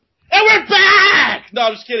No,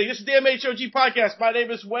 I'm just kidding. This is the MHOG podcast. My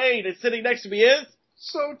name is Wade, and sitting next to me is...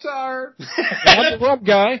 So tired. I'm the rum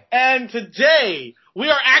guy. And today, we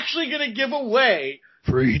are actually going to give away...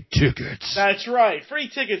 Free tickets. That's right. Free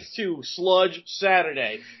tickets to Sludge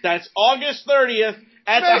Saturday. That's August 30th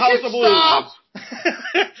at the House of Blues.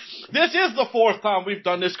 This is the fourth time we've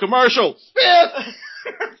done this commercial. Fifth!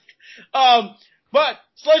 But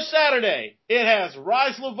Sludge Saturday, it has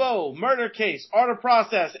Rise Laveau, Murder Case, Art of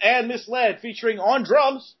Process, and Misled featuring on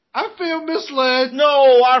drums. I feel misled.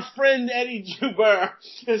 No, our friend Eddie Juber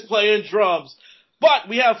is playing drums. But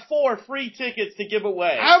we have 4 free tickets to give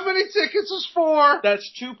away. How many tickets is 4?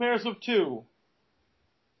 That's 2 pairs of 2.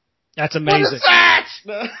 That's amazing. What is that?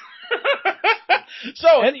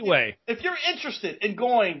 So, Anyway. if you're interested in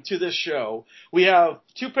going to this show, we have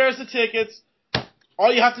 2 pairs of tickets.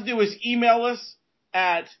 All you have to do is email us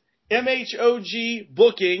at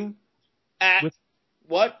mhogbooking at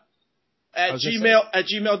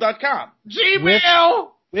gmail.com. Gmail!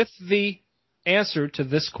 With the answer to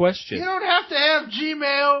this question. You don't have to have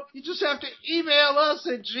Gmail. You just have to email us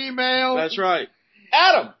at Gmail. That's right.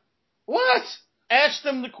 Adam, What? ask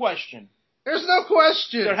them the question. There's no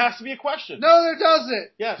question. There has to be a question. No, there doesn't.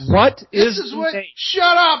 Yes. What This is is the what... name?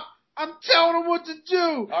 Shut up! I'm telling them what to do.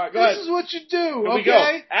 All right, go this ahead. is what you do, Here we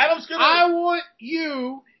okay? go. Adam's gonna... I want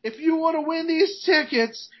you, if you want to win these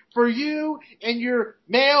tickets for you and your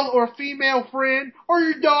male or female friend or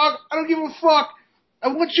your dog, I don't give a fuck. I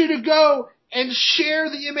want you to go and share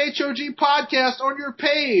the MHOG podcast on your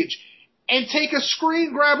page and take a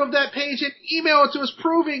screen grab of that page and email it to us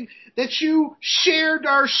proving that you shared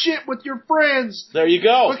our shit with your friends. There you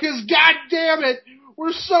go. Because god damn it,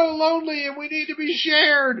 we're so lonely and we need to be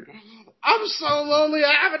shared. I'm so lonely,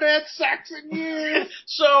 I haven't had sex in years.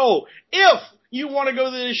 So, if you want to go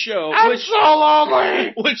to this show, I'm so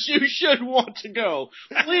lonely. which you should want to go,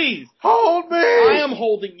 please, Hold me. I am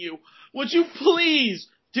holding you. Would you please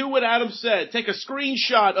do what Adam said? Take a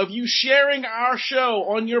screenshot of you sharing our show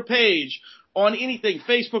on your page, on anything,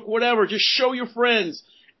 Facebook, whatever. Just show your friends.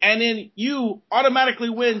 And then you automatically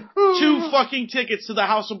win 2 fucking tickets to the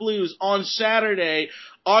House of Blues on Saturday,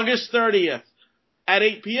 August 30th at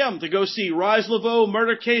 8 p.m. to go see Rise Laveau,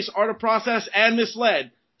 Murder Case, Art of Process, and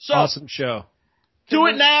Misled. So, Awesome show. do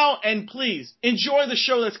it now, and please, enjoy the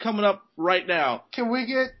show that's coming up right now. Can we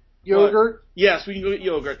get yogurt? What? Yes, we can go get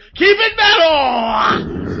yogurt. Keep it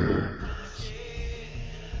metal!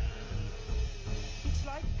 It's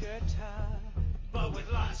like a tire, but with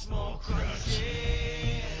lots more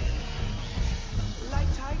crunching. Like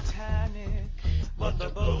Titanic, but the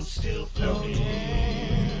boat's still floating.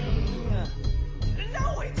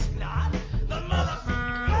 No, it's not. The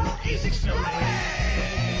motherfucking boat is exploding.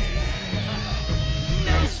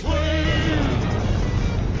 Next wave.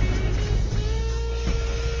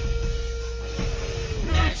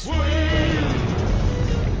 Next wave.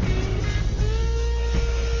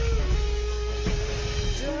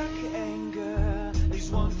 Dark anger is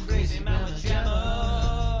one crazy mama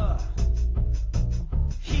jammer.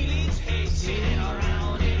 He leaves hate sitting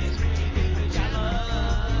around in his pretty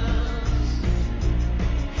pajamas.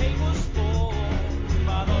 Hate was born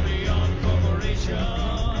by the Beyond Corporation,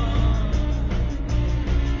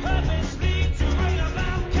 purposely to bring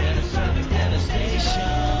about catastrophic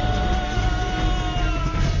devastation.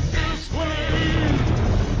 Next wave.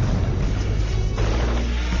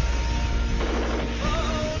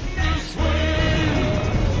 Oh, next wave.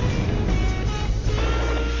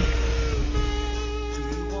 Do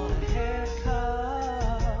you want a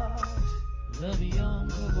haircut? The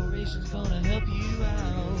Beyond Corporation's gonna help you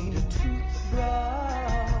out. Need a toothbrush?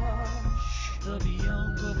 The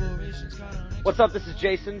Beyond Corporation's got an What's up? This is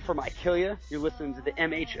Jason from I Kill Ya. You're listening to the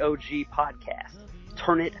MHOG podcast.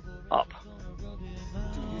 Turn it up.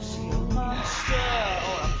 Do you see a monster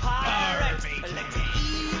or a pirate? Electric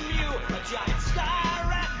emu, a giant sky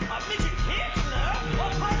rat, a midget Hitler, or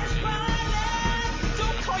Polish pilot?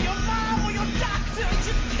 Don't call your mom or your doctor,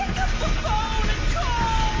 just pick up the phone and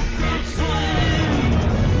call Next Wave.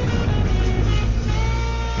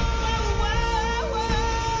 Whoa, whoa,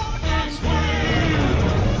 whoa. Next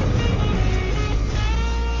Wave.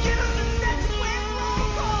 Get on the Next Wave roll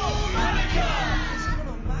call. Monica! He's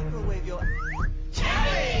gonna microwave your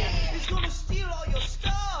Terry! He's gonna steal all your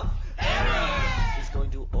stuff! Eric! He's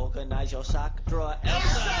going to organize your sock drawer.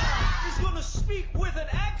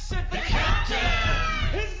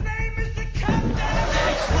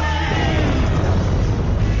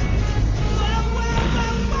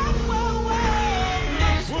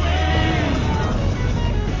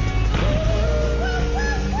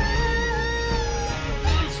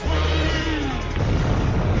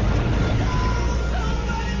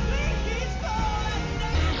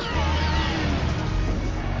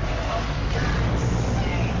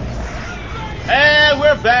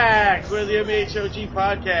 back with the MHOG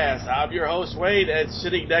podcast. I'm your host, Wade, and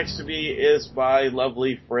sitting next to me is my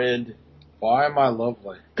lovely friend. Why am I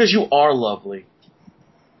lovely? Because you are lovely.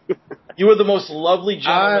 You are the most lovely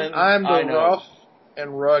gentleman I'm I the know. rough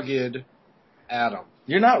and rugged Adam.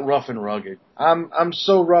 You're not rough and rugged. I'm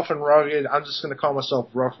so rough and rugged, I'm just going to call myself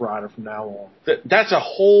Rough Rider from now on. That's a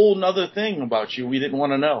whole nother thing about you we didn't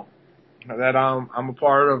want to know. That I'm a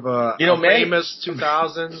part of a Manny, famous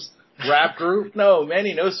 2000s rap group. No,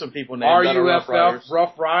 Manny knows some people named RUFF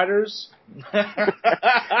Rough Riders.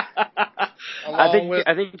 I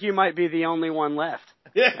think you might be the only one left.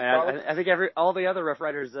 Yeah, I think all the other Rough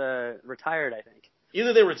Riders retired. I think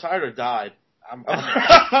either they retired or died. I'm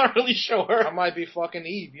not really sure. I might be fucking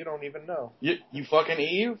Eve. You don't even know. You fucking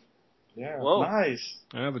Eve? Yeah. Whoa. Nice.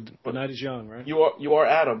 Yeah, but the night is young, right? You are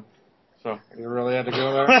Adam. So You really had to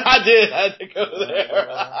go there? I had to go there.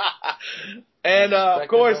 And of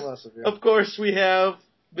course, we have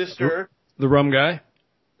Mr. The rum guy.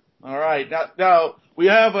 All right, now we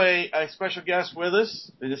have a special guest with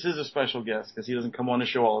us. This is a special guest because he doesn't come on the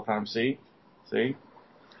show all the time. See.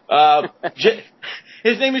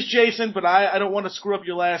 His name is Jason, but I don't want to screw up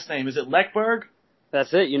your last name. Is it Leckberg?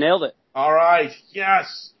 that's it. You nailed it. All right,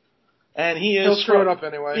 yes. And He'll screw it up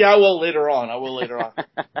anyway. Yeah, I will later on.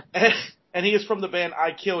 And he is from the band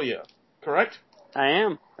I Kill Ya, correct? I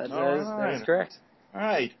am. That All is correct. All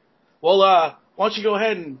right. Well, why don't you go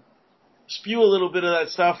ahead and spew a little bit of that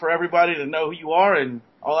stuff for everybody to know who you are and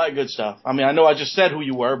all that good stuff. I mean, I know I just said who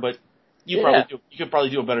you were, but you could probably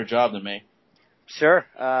do a better job than me. Sure.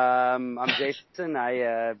 I'm Jason.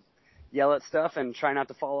 I yell at stuff and try not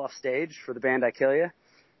to fall off stage for the band I Kill Ya.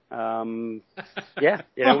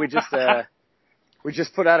 We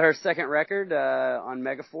just put out our second record on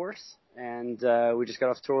Megaforce, and we just got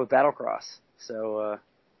off tour with Battlecross. So, I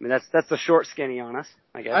mean, that's the short skinny on us,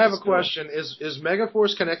 I guess. I have a question. Is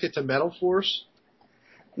Megaforce connected to Metal Force?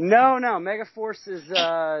 No. Megaforce is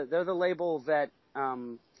they're the label that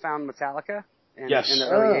found Metallica in the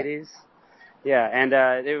early '80s. Yeah, and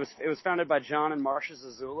it was founded by John and Marcia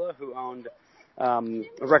Zazula, who owned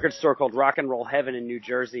a record store called Rock and Roll Heaven in New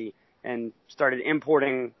Jersey, and started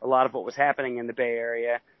importing a lot of what was happening in the Bay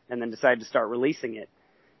Area, and then decided to start releasing it.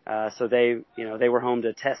 So they were home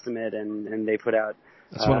to Testament, and they put out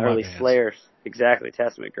early Slayer. Exactly,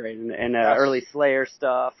 Testament, great, and early Slayer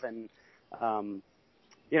stuff, and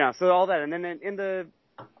so all that, and then in the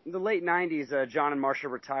late '90s, John and Marcia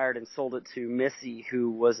retired and sold it to Missy,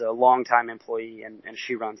 who was a longtime employee, and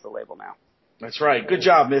she runs the label now. That's right. Good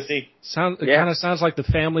job, Missy. It kind of sounds like the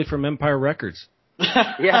family from Empire Records.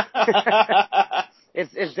 Yeah.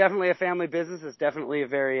 It's definitely a family business. It's definitely a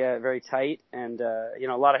very tight and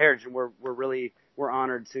a lot of heritage, and we're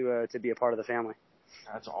honored to be a part of the family.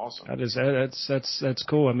 That's awesome. That's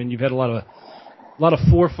cool. I mean, you've had a lot of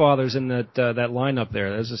forefathers in that lineup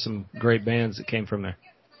there. Those are some great bands that came from there.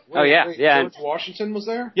 Wait, George Washington was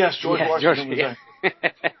there? Yes, George Washington was there.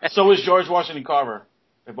 So was George Washington Carver.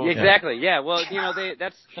 Exactly. Yeah. Well,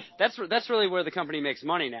 that's really where the company makes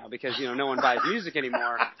money now, because no one buys music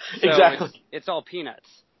anymore. So exactly. It's all peanuts.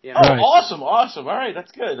 Oh, right. Awesome. All right,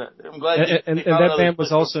 that's good. I'm glad. And that band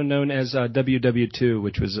was also known as WW2,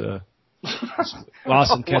 which was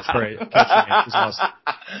awesome catchphrase. It was awesome.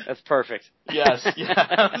 That's perfect. Yes.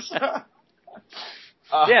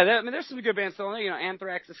 There's some good bands still.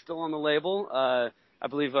 Anthrax is still on the label. I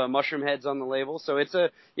believe Mushroomhead's on the label. So it's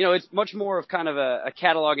it's much more of kind of a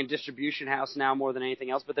catalog and distribution house now more than anything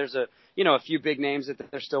else. But there's a few big names that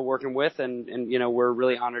they're still working with, and we're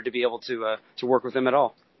really honored to be able to work with them at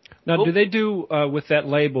all. Now, do they do with that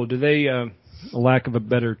label? Do they, lack of a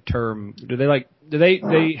better term, do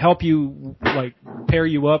they help you like pair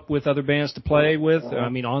you up with other bands to play with? I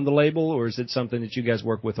mean, on the label, or is it something that you guys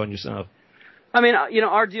work with on yourself? I mean,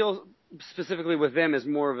 our deal specifically with them is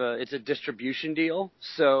more of it's a distribution deal.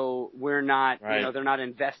 So we're not, they're not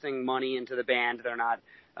investing money into the band. They're not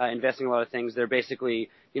investing a lot of things. They're basically,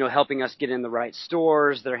 helping us get in the right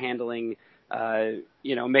stores. They're handling,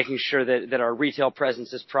 making sure that our retail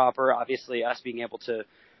presence is proper. Obviously, us being able to,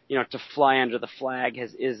 to fly under the flag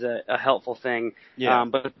is a helpful thing. Yeah.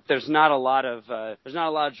 But there's not a lot of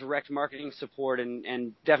direct marketing support,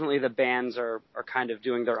 and definitely the bands are kind of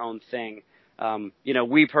doing their own thing.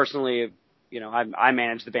 We personally, I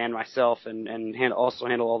manage the band myself and also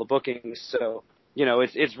handle all the bookings. So,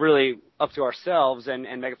 it's really up to ourselves, and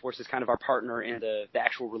Megaforce is kind of our partner in the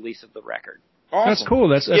actual release of the record. Awesome. That's cool.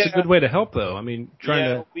 That's a good way to help, though. I mean,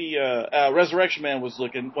 we Resurrection Man was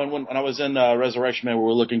looking when I was in Resurrection Man, we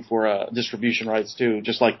were looking for distribution rights too,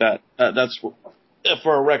 just like that. That's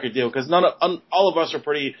for a record deal, because all of us are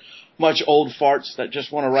pretty much old farts that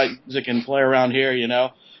just want to write music and play around here, you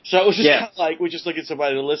know. So it was just kind of like we just looking at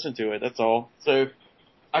somebody to listen to it. That's all. So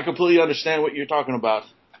I completely understand what you're talking about.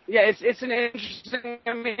 Yeah, it's an interesting.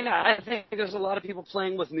 I mean, I think there's a lot of people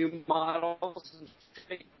playing with new models and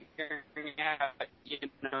figuring out, you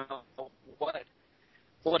know,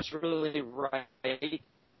 what's really right,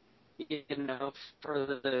 you know, for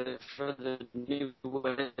the new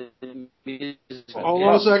music. Hold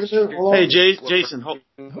on a second, dude. Hold on. Hey, Jason, hold.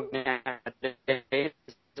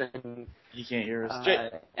 You can't hear us.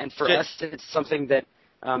 And for us, it's something that,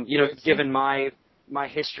 you know, given my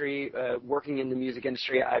history working in the music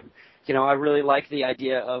industry, I really like the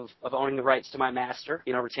idea of owning the rights to my master,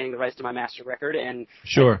 you know, retaining the rights to my master record. And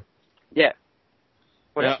sure. Yeah.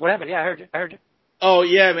 What happened? Yeah, I heard you. Oh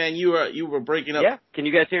yeah, man, you were breaking up. Yeah. Can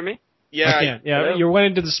you guys hear me? Yeah. I can. Yeah. You went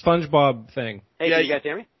into the SpongeBob thing. Hey, can you guys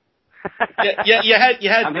hear me? yeah. You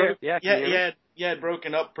had. I'm here. Yeah. You had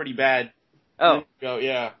broken up pretty bad. Oh.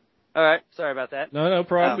 Yeah. All right. Sorry about that. No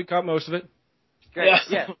problem. We caught most of it. Great.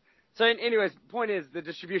 Yeah. So, anyways, point is the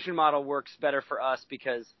distribution model works better for us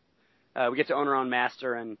because we get to own our own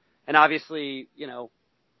master, and obviously, you know,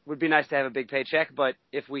 would be nice to have a big paycheck, but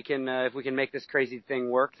if we can make this crazy thing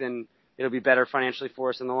work, then it'll be better financially for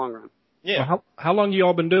us in the long run. Yeah. Well, how long you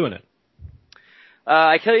all been doing it?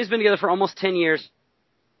 Achilles been together for almost 10 years.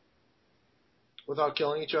 Without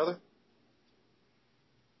killing each other?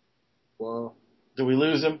 Wow. Did we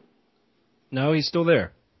lose him? No, he's still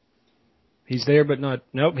there. He's there, but not.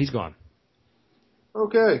 Nope, he's gone.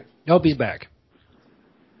 Okay. Nope, he's back.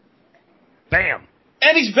 Bam.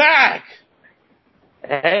 And he's back.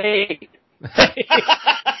 Hey.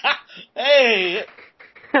 Hey.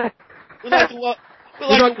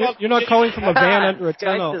 You're not calling from a van under a Skype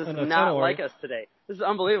tunnel. does In a not tunnel, like us today. This is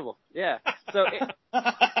unbelievable. Yeah. So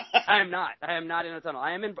I am not. I am not in a tunnel.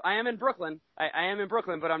 I am in Brooklyn. I am in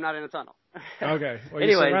Brooklyn, but I'm not in a tunnel. Okay. Well,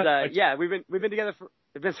 anyways, yeah, we've been together for.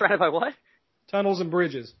 We've been surrounded by what? Tunnels and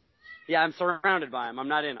bridges. Yeah, I'm surrounded by them. I'm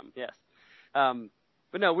not in them. Yes.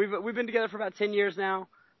 But no, we've been together for about 10 years now.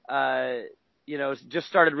 You know, just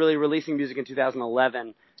started really releasing music in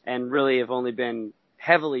 2011, and really have only been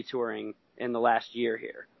heavily touring in the last year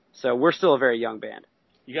here. So we're still a very young band.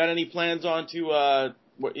 You got any plans on to,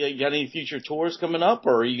 you got any future tours coming up,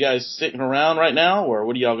 or are you guys sitting around right now, or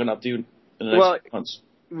what are y'all gonna do in the next months?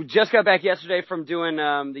 We just got back yesterday from doing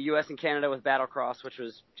the U.S. and Canada with Battlecross, which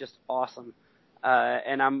was just awesome.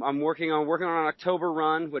 And I'm working on an October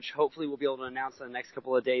run, which hopefully we'll be able to announce in the next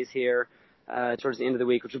couple of days here, towards the end of the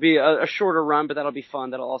week, which will be a shorter run, but that'll be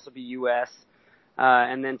fun. That'll also be U.S.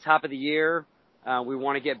 And then top of the year, we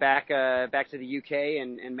want to get back to the UK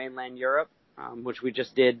and mainland Europe, which we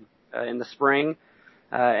just did in the spring.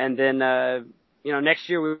 And then you know, next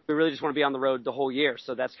year we really just want to be on the road the whole year.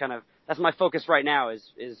 So that's my focus right now is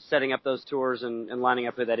setting up those tours and lining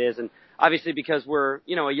up who that is. And obviously because we're,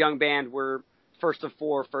 you know, a young band, we're first of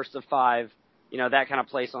 4, first of 5, you know, that kind of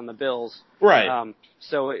place on the bills. Right.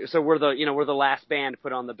 So we're the last band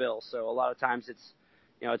put on the bill. So a lot of times it's,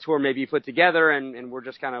 you know, a tour may be put together and we're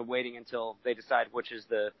just kind of waiting until they decide which is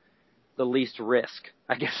the least risk,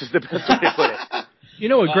 I guess is the best way to put it. You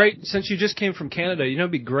know, since you just came from Canada, you know,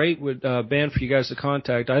 it'd be great with a band for you guys to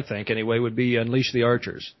contact, I think, anyway, would be Unleash the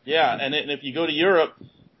Archers. Yeah, and if you go to Europe,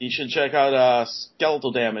 you should check out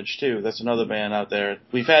Skeletal Damage, too. That's another band out there.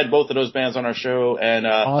 We've had both of those bands on our show, and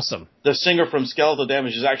awesome. The singer from Skeletal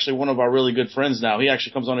Damage is actually one of our really good friends now. He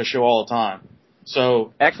actually comes on the show all the time.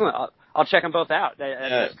 So excellent. I'll check them both out.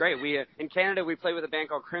 That's great. We in Canada, we play with a band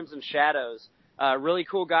called Crimson Shadows. Really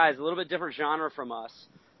cool guys, a little bit different genre from us.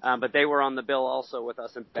 But they were on the bill also with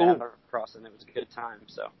us in Battlecross, and it was a good time.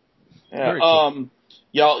 So, yeah.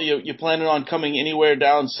 Y'all, you planning on coming anywhere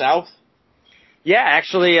down south? Yeah,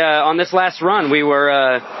 actually, on this last run, we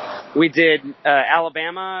did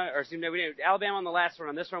Alabama, we did Alabama on the last run.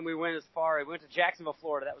 On this run, we went to Jacksonville,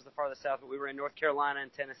 Florida. That was the farthest south, but we were in North Carolina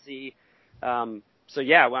and Tennessee. So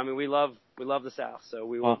yeah, well, I mean, we love the South, so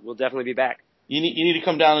we'll definitely be back. You need to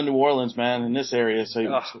come down to New Orleans, man, in this area,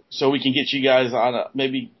 so we can get you guys on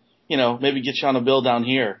maybe get you on a bill down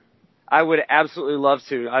here. I would absolutely love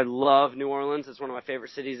to. I love New Orleans. It's one of my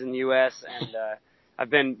favorite cities in the U.S. and I've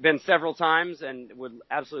been several times and would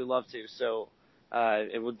absolutely love to. So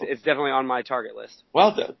it's definitely on my target list.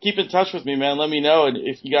 Well, keep in touch with me, man. Let me know, and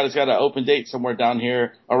if you guys got an open date somewhere down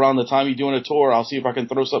here around the time you're doing a tour, I'll see if I can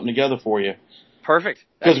throw something together for you. Perfect.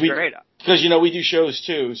 That's great. Because, we do shows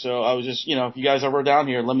too, so I was just, if you guys ever down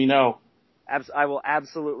here, let me know. I will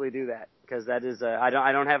absolutely do that, because that is, I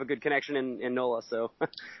don't have a good connection in NOLA, so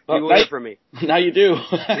you will hear from me. Now you do.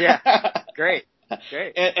 Yeah, great.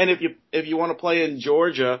 Great. And if you want to play in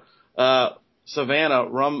Georgia, Savannah,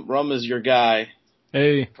 Rum is your guy.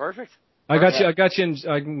 Hey, Perfect. I got you.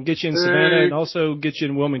 I can get you in Savannah and also get you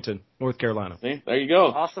in Wilmington, North Carolina. See? There you go.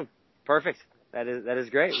 Awesome. Perfect. That is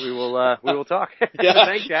great. We will talk. Yeah.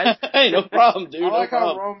 Thanks, guys. Hey, no problem, dude. I like no how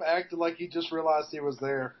problem. Rome acted like he just realized he was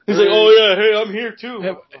there. He's like, oh yeah, hey, I'm here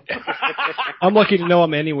too. I'm lucky to know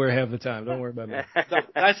I'm anywhere half the time. Don't worry about me.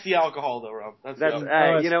 That's the alcohol, though, Rob. That's the That's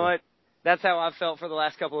alcohol. you know what? That's how I've felt for the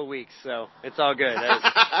last couple of weeks, so it's all good.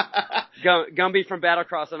 Gumby from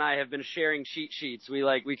Battlecross and I have been sharing cheat sheets.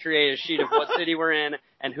 We create a sheet of what city we're in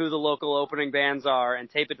and who the local opening bands are and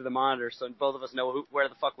tape it to the monitor so both of us know where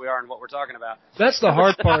the fuck we are and what we're talking about. That's the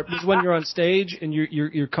hard part, because when you're on stage and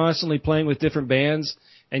you're constantly playing with different bands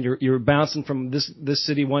and you're bouncing from this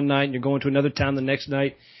city one night and you're going to another town the next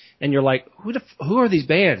night and you're like, who are these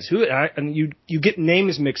bands? And you get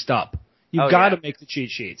names mixed up. You've got to make the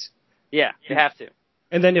cheat sheets. Yeah, you have to.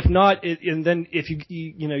 And then if not, and then if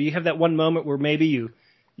you have that one moment where maybe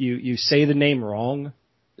you say the name wrong.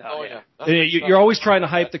 Oh yeah. You're always trying to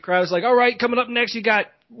hype the crowd. It's like, all right, coming up next, you got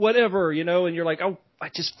whatever, and you're like, oh, I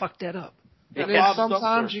just fucked that up. I mean,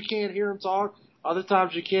 sometimes you can't hear him talk. Other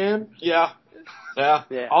times you can. Yeah.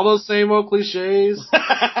 All those same old cliches.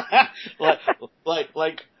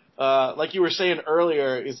 Like you were saying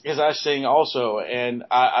earlier, is I sing also, and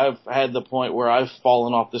I've had the point where I've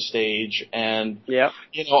fallen off the stage and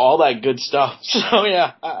all that good stuff. So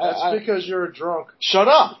yeah, that's because you're a drunk. Shut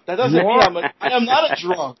up! That doesn't mean I am not a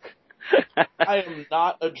drunk. I am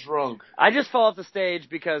not a drunk. I just fall off the stage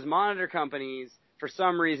because monitor companies, for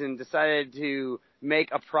some reason, decided to make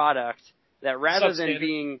a product that rather than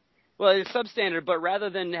being well, it's substandard, but rather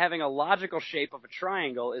than having a logical shape of a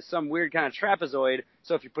triangle, is some weird kind of trapezoid.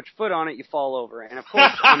 So if you put your foot on it, you fall over. And of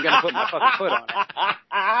course, I'm going to put my fucking foot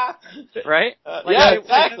on it. Right? Yeah,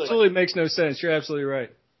 exactly. It absolutely makes no sense. You're absolutely right.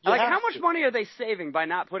 Like, how much money are they saving by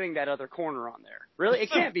not putting that other corner on there? Really? It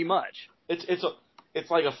can't be much. It's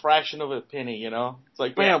like a fraction of a penny, It's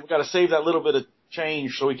like, man, we got to save that little bit of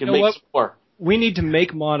change so we can make some more. We need to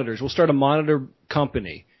make monitors. We'll start a monitor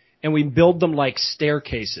company, and we build them like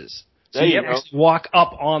staircases. So you actually walk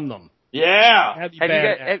up on them. Yeah.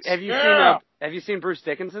 Have you seen Bruce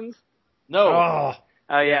Dickinson's? No.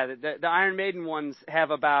 Oh yeah. The Iron Maiden ones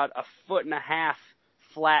have about 1.5 feet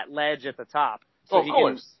flat ledge at the top. So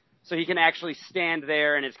So he can actually stand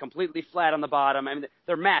there and it's completely flat on the bottom. I mean,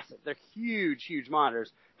 they're massive. They're huge, huge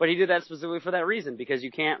monitors. But he did that specifically for that reason, because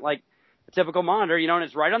you can't, like, a typical monitor, and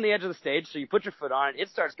it's right on the edge of the stage, so you put your foot on it, it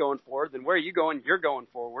starts going forward, then where are you going? You're going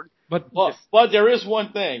forward. But there is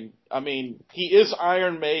one thing. I mean, he is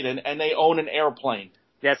Iron Maiden, and they own an airplane.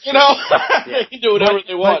 That's true. They can do whatever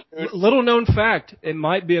they want. Little known fact, it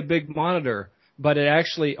might be a big monitor, but it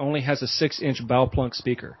actually only has a 6-inch Bowplunk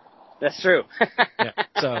speaker. That's true.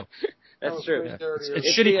 So that's true. Yeah.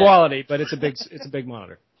 It's shitty quality, but it's a big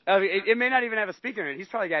monitor. It may not even have a speaker in it. He's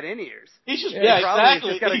probably got in-ears. He's just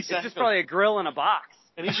exactly. It's just probably a grill in a box.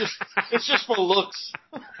 And it's just for looks.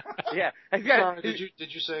 Yeah. Sorry, did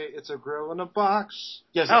you say it's a grill in a box?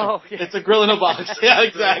 Yes. It's a grill in a box. Yeah,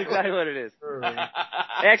 exactly. Exactly what it is.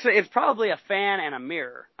 Actually, it's probably a fan and a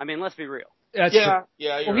mirror. I mean, let's be real. That's true.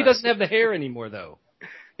 Yeah. Well, he doesn't have the hair anymore, though.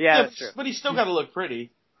 Yeah, that's true. But he's still got to look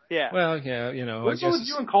pretty. Yeah. Well, yeah, What's up with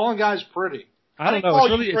you and calling guys pretty? I don't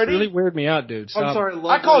know. It's really weirded me out, dude. Stop. I'm sorry,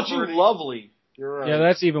 I called you lovely. You're right. Yeah,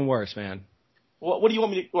 that's even worse, man. What do you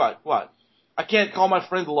want me to? What? I can't call my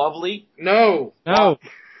friend lovely? No. No.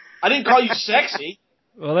 I didn't call you sexy.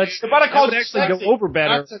 Well, that's if I called that would you actually sexy, go over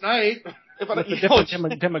better. Not tonight. With a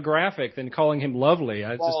different demographic than calling him lovely.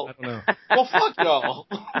 I don't know. Well, fuck y'all.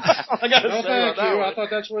 I gotta no, say thank that you. way. I thought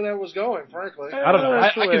that's where that was going, frankly. I don't know.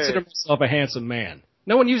 I consider myself a handsome man.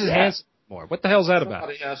 No one uses handsome anymore. What the hell's that about?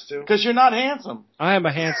 Somebody has to. Because you're not handsome. I am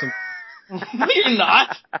a handsome. No, you're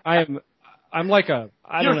not. I'm like a.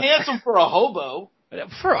 You're handsome for a hobo.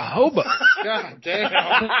 For a hobo. God damn.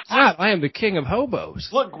 God, I am the king of hobos.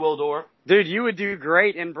 Look, Gwildor. Dude, you would do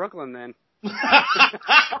great in Brooklyn then.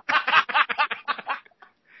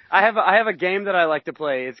 I have a game that I like to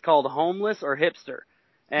play. It's called Homeless or Hipster.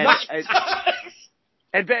 And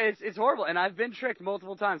it's horrible. And I've been tricked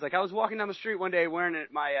multiple times. Like, I was walking down the street one day wearing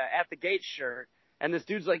my At the Gate shirt, and this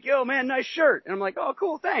dude's like, "Yo, man, nice shirt." And I'm like, "Oh,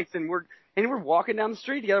 cool, thanks." And we're walking down the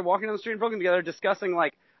street together, in Brooklyn together, discussing,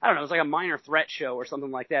 like, I don't know, it was like a minor threat show or something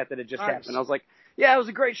like that had just happened. I was like, "Yeah, it was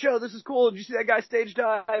a great show. This is cool. Did you see that guy stage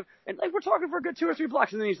dive?" And like, we're talking for a good 2 or 3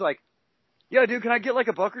 blocks, and then he's like, "Yo, dude, can I get like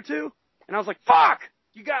a buck or two?" And I was like, "Fuck,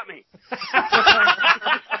 you got me."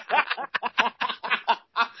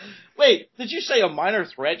 Wait, did you say a minor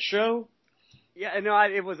threat show? Yeah, no,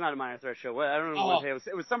 it was not a Minor Threat show. I don't know what it was.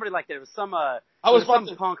 It was somebody like that. It was some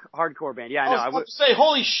some punk hardcore band. Yeah, I know. I was about to say,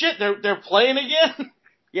 holy shit, they're playing again.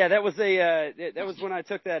 Yeah, that was that was when I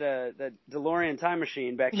took that DeLorean time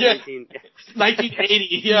machine back in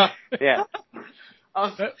 1980. Yeah. Yeah. I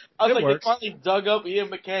was like, they finally dug up Ian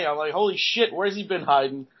MacKaye. I'm like, holy shit, where's he been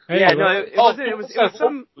hiding? Yeah, no, it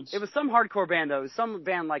was some hardcore band though. It was some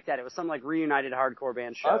band like that. It was some like reunited hardcore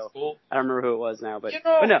band show. That's cool. I don't remember who it was now, but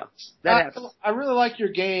but no, that happened. I really like your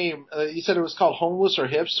game. You said it was called Homeless or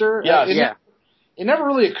Hipster. Yeah. It never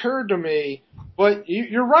really occurred to me, but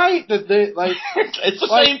you're right that they like it's the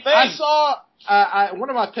like, same thing. I saw one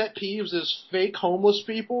of my pet peeves is fake homeless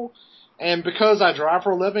people. And because I drive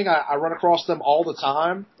for a living, I run across them all the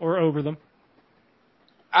time. Or over them.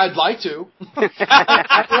 I'd like to. There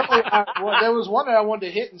was one that I wanted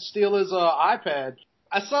to hit and steal his iPad.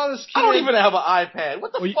 I saw this kid. I don't even have an iPad.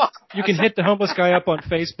 What the fuck? You can hit the homeless guy up on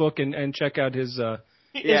Facebook and check out his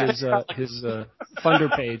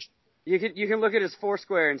funder page. You can look at his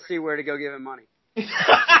Foursquare and see where to go give him money.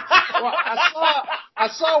 Well, I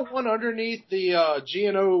saw one underneath the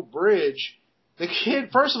G&O bridge. The kid,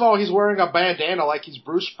 first of all, he's wearing a bandana like he's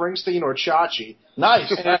Bruce Springsteen or Chachi. Nice.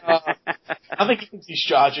 And, I think he thinks he's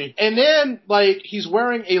Chachi. And then, like, he's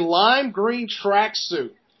wearing a lime green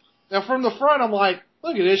tracksuit. Now, from the front, I'm like,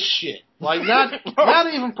 look at this shit. Like, not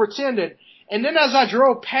even pretending. And then as I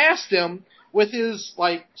drove past him with his,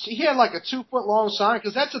 like, he had like a 2-foot long sign,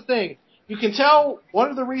 because that's the thing. You can tell, one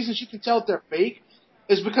of the reasons you can tell if they're fake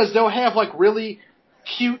is because they'll have, like, really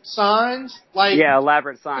cute signs, like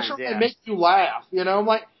elaborate signs, they make you laugh. You know, I'm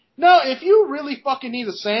like, no, if you really fucking need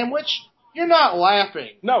a sandwich, you're not laughing.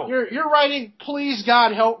 No, you're writing, please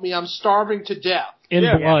God help me, I'm starving to death in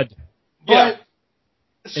blood. But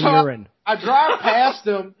in urine. I drive past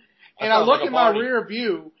him and I look in my rear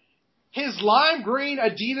view. His lime green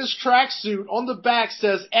Adidas tracksuit on the back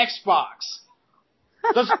says Xbox.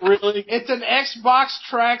 That's really? It's an Xbox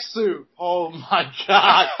tracksuit. Oh my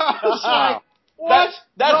God! Wow. What?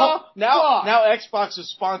 Now Xbox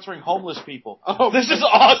is sponsoring homeless people. Oh, this is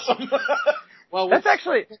awesome. Well, that's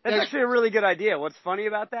actually a really good idea. What's funny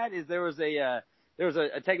about that is there was a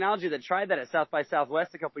technology that tried that at South by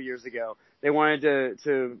Southwest a couple years ago. They wanted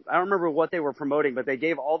to I don't remember what they were promoting, but they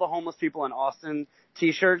gave all the homeless people in Austin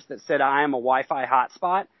T-shirts that said "I am a Wi-Fi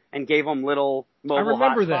hotspot" and gave them little mobile hotspots. I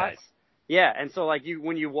remember that. Yeah, and so like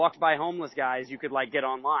when you walked by homeless guys, you could like get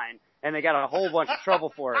online, and they got a whole bunch of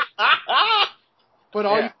trouble for it. But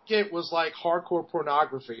all you get was like hardcore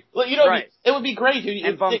pornography. Well, you know, it would be great, dude.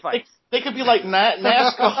 And bum fights. They could be like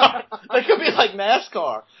NASCAR. They could be like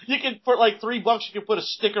NASCAR. You could, for like $3, you could put a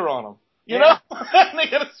sticker on them. You know? They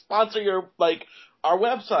gotta sponsor your, like, our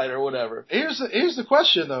website or whatever. Here's the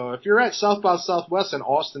question though. If you're at South by Southwest in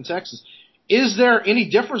Austin, Texas, is there any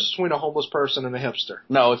difference between a homeless person and a hipster?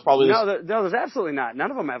 No, it's probably no. There's absolutely not.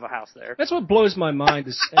 None of them have a house there. That's what blows my mind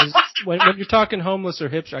is when you're talking homeless or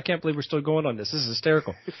hipster. I can't believe we're still going on this. This is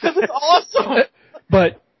hysterical. This is awesome.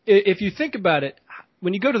 But if you think about it,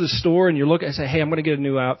 when you go to the store and you're looking and say, "Hey, I'm going to get a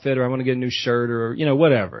new outfit, or I want to get a new shirt, or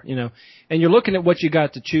whatever," and you're looking at what you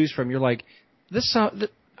got to choose from, you're like,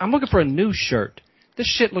 I'm looking for a new shirt. This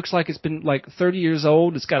shit looks like it's been like 30 years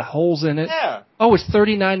old. It's got holes in it. Yeah. Oh, it's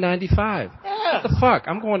 $39.95. Yeah. What the fuck?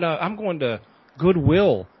 I'm going to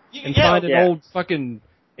Goodwill and find an old fucking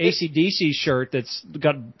AC/DC shirt that's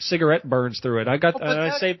got cigarette burns through it. I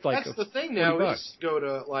saved like. That's the thing now. We just go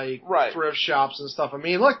to like right. thrift shops and stuff. I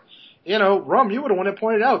mean, look, Rum, you were the one that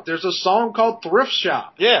pointed out. There's a song called Thrift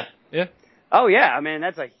Shop. Yeah. Yeah. Oh yeah. I mean,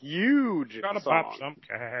 that's a huge Gotta song. pop some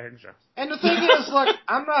kegs. And the thing is, look,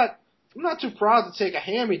 I'm not too proud to take a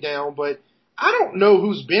hand-me-down, but I don't know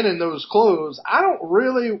who's been in those clothes. I don't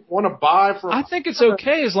really want to buy from. I think it's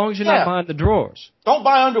okay as long as you're not buying the drawers. Don't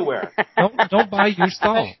buy underwear. Don't buy used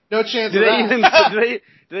thong. No chance of that.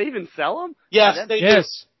 Do they even sell them? Yes, they do.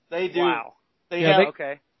 Yes. They do. Wow. They have.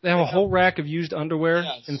 Okay. They have a whole rack of used underwear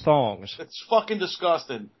and thongs. It's fucking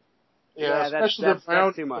disgusting. Yeah, especially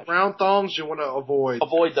the brown thongs you want to avoid.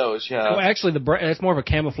 Avoid those, yeah. Well, actually, it's more of a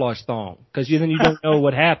camouflage thong because then you don't know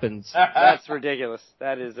what happens. That's ridiculous.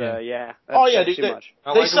 That is, Dude, that's too much.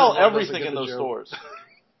 They sell everything in those stores.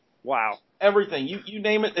 Wow. Everything. You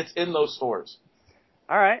name it, it's in those stores.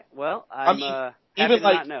 All right. Well, I'm happy to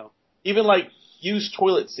not know. Even like used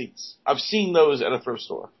toilet seats. I've seen those at a thrift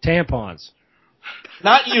store. Tampons.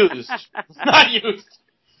 Not used. Not used.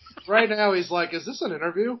 Right now he's like, is this an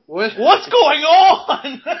interview? What's going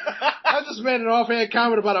on? I just made an offhand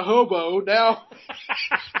comment about a hobo. Now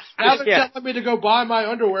they're telling me to go buy my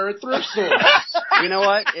underwear at thrift stores. You know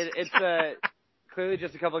what? It's clearly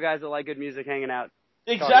just a couple of guys that like good music hanging out.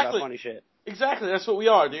 Exactly. Talking about funny shit. Exactly, that's what we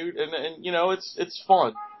are, dude. And you know, it's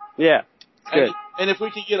fun. Yeah, it's good. And if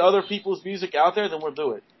we can get other people's music out there, then we'll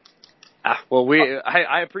do it. Well,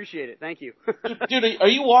 I appreciate it. Thank you. Dude, are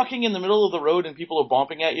you walking in the middle of the road and people are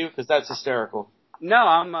bumping at you? Because that's hysterical. No,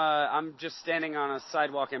 I'm just standing on a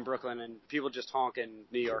sidewalk in Brooklyn and people just honk in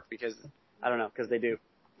New York because I don't know, because they do.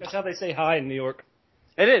 That's how they say hi in New York.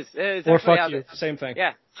 It is. It's Or actually fuck you. Same thing.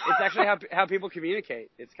 Yeah, it's actually how people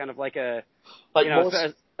communicate. It's kind of like Like you know,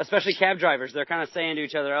 most, especially cab drivers. They're kind of saying to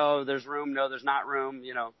each other, "Oh, there's room. No, there's not room."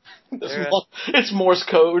 You know. it's Morse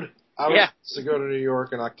code. I was supposed to go to New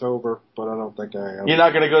York in October, but I don't think I am. You're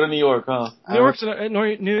not going to go to New York, huh?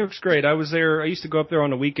 New York's great. I was there. I used to go up there on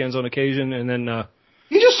the weekends on occasion, and then.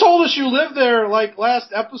 You just told us you lived there like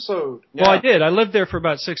last episode. Yeah. Well, I did. I lived there for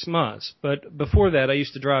about 6 months, but before that, I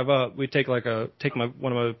used to drive up. We'd take one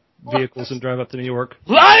of my vehicles and drive up to New York.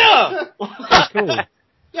 Liar! That's cool.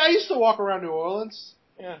 Yeah, I used to walk around New Orleans.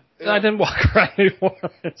 Yeah. I didn't walk around New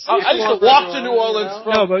Orleans. I used to walk to New Orleans.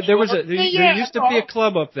 No, but there used to be a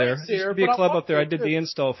club up there. There used to be a club up there I did the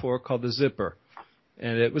install for called the Zipper.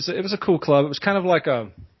 And it was a cool club. It was kind of like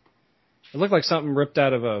it looked like something ripped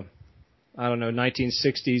out of a, I don't know,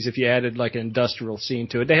 1960s if you added like an industrial scene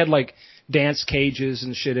to it. They had like dance cages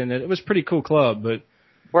and shit in it. It was a pretty cool club, but.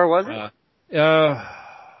 Where was it?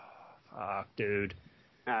 Fuck, dude.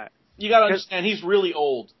 You gotta understand, he's really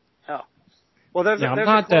old. Oh. Well, there's I'm a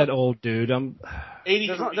not club. that old, dude. I'm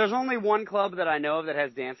 83. There's only one club that I know of that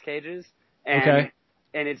has dance cages. And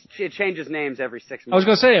it changes names every 6 months. I was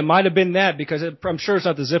going to say it might have been that because I'm sure it's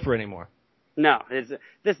not the Zipper anymore. No,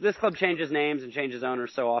 this club changes names and changes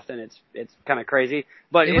owners so often it's kind of crazy.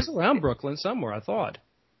 But it was around Brooklyn somewhere, I thought.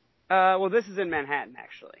 Well, this is in Manhattan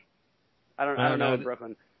actually. I don't know in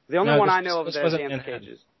Brooklyn. The only one I know of that has dance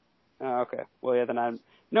cages. Oh, okay. Well, yeah, then I have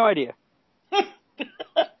no idea.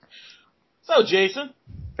 So, Jason,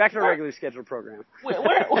 back to our regularly scheduled program.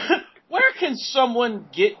 Where can someone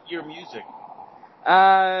get your music?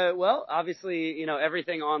 Well, obviously, you know,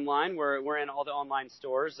 everything online. We're in all the online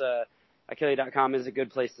stores. Achille.com is a good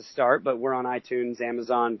place to start, but we're on iTunes,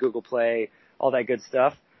 Amazon, Google Play, all that good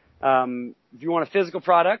stuff. If you want a physical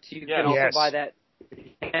product, you can also buy that.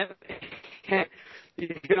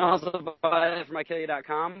 You can also buy that from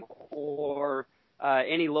Achille.com or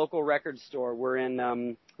any local record store. We're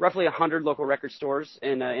in roughly 100 local record stores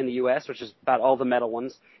in the U.S., which is about all the metal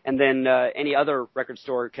ones. And then any other record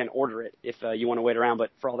store can order it if you want to wait around.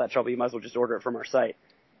 But for all that trouble, you might as well just order it from our site.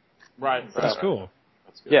 Right. That's cool.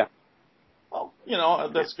 That's good. Yeah. Well, you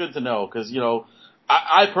know, that's good to know because, you know,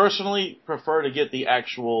 I personally prefer to get the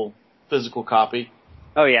actual physical copy.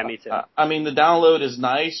 Oh, yeah, me too. I mean, the download is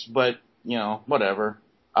nice, but, you know, whatever.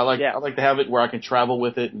 I like to have it where I can travel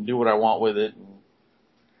with it and do what I want with it.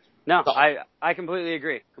 No, I completely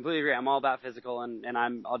agree. I'm all about physical, and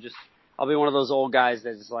I'll be one of those old guys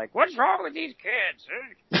that's like, what's wrong with these kids?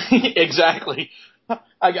 Exactly.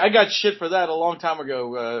 I got shit for that a long time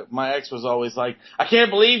ago. My ex was always like, I can't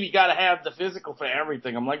believe you got to have the physical for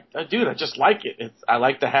everything. I'm like, dude, I just like it. I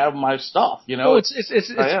like to have my stuff, you know. Well,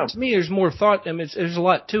 it's to me, there's more thought. I mean, there's a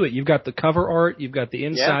lot to it. You've got the cover art, you've got the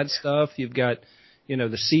inside stuff, you've got, you know,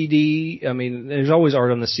 the CD. I mean, there's always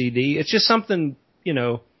art on the CD. It's just something, you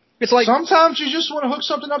know. It's like sometimes you just want to hook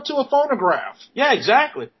something up to a phonograph. Yeah,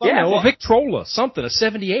 exactly. Yeah, a Victrola, something, a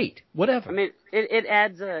 78, whatever. I mean, it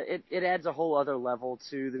adds a whole other level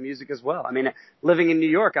to the music as well. I mean, living in New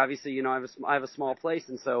York, obviously, you know, I have a small place,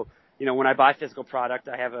 and so, you know, when I buy physical product,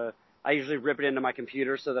 I usually rip it into my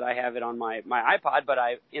computer so that I have it on my iPod, but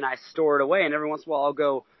I store it away, and every once in a while I'll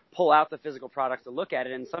go pull out the physical product to look at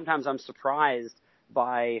it, and sometimes I'm surprised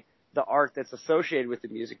by the art that's associated with the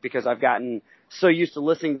music because I've gotten so used to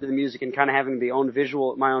listening to the music and kind of having my own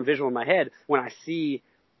visual in my head. When I see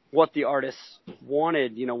what the artists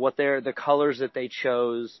wanted, you know, the colors that they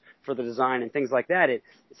chose for the design and things like that,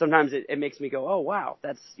 sometimes it makes me go, oh wow,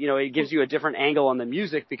 that's, you know, it gives you a different angle on the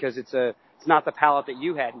music because it's not the palette that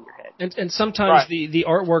you had in your head. And sometimes the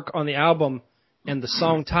artwork on the album and the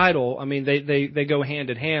song title, I mean, they go hand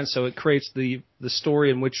in hand, so it creates the story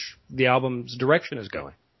in which the album's direction is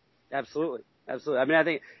going. Absolutely. I mean, I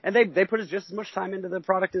think, and they put just as much time into the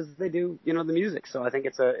product as they do, you know, the music. So I think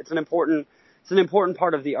it's an important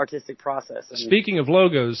part of the artistic process. And speaking of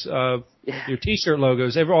logos, your T-shirt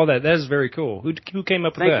logos, all that is very cool. Who came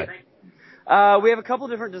up with that? We have a couple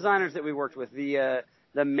different designers that we worked with. The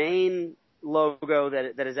main logo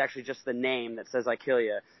that is actually just the name that says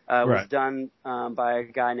Achille was done by a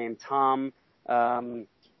guy named Tom.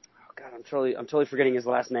 God, I'm totally forgetting his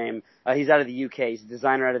last name. He's out of the UK. He's a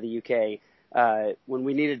designer out of the UK. When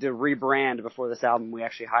we needed to rebrand before this album, we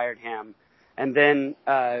actually hired him. And then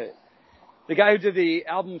the guy who did the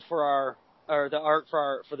album for or the art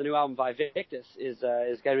for the new album Vivictus is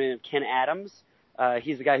a guy named Ken Adams.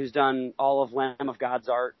 He's the guy who's done all of Lamb of God's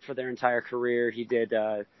art for their entire career. He did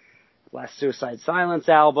last Suicide Silence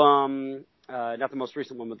album, not the most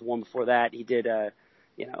recent one, but the one before that. He did,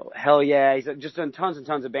 Hell Yeah. He's just done tons and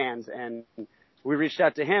tons of bands, and we reached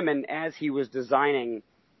out to him, and as he was designing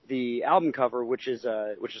the album cover, which is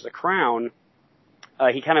a crown,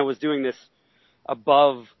 he kind of was doing this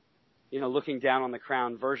above, looking down on the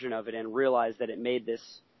crown version of it, and realized that it made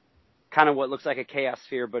this kind of what looks like a chaos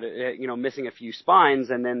sphere, but missing a few spines,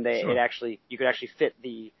 and then you could actually fit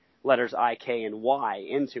the letters I, K, and Y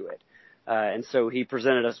into it. And so he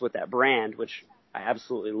presented us with that brand, which I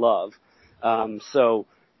absolutely love. So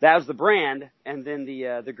that was the brand, and then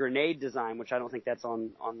the grenade design, which I don't think that's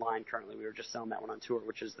online currently. We were just selling that one on tour,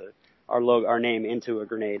 which is our name into a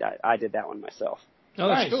grenade. I did that one myself. Oh,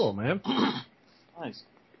 that's Nice. cool, man. Nice.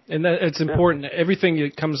 And it's important. Everything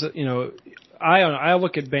that comes, I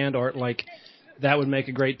look at band art like that would make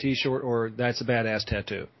a great T-shirt, or that's a badass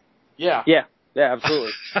tattoo. Yeah. Yeah,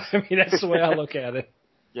 absolutely. I mean, that's the way I look at it.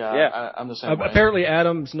 Yeah. I'm the same way. Apparently,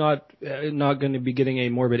 Adam's not going to be getting a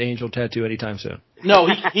Morbid Angel tattoo anytime soon. No,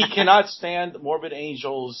 he cannot stand Morbid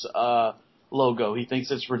Angel's logo. He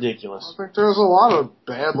thinks it's ridiculous. I think there's a lot of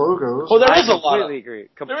bad logos. Well, there is a lot of. Completely agree.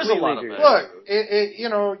 There is a lot of Completely bad. agree.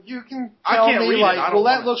 Look, you can I tell can't me read it. like, I don't well,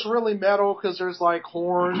 that wanna- looks really metal because there's like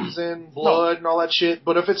horns and blood and all that shit.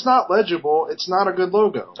 But if it's not legible, it's not a good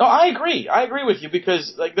logo. No, I agree. I agree with you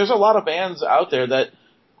because like there's a lot of bands out there that,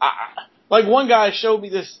 like one guy showed me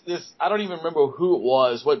this. I don't even remember who it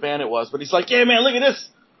was, what band it was, but he's like, "Yeah, man, look at this."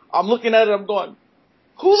 I'm looking at it. I'm going,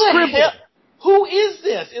 "Who the hell? Who is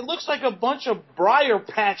this? It looks like a bunch of briar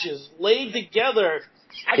patches laid together."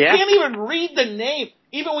 I can't even read the name.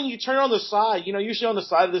 Even when you turn on the side, usually on the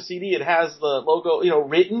side of the CD it has the logo,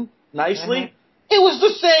 written nicely. Mm-hmm. It was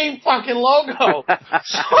the same fucking logo.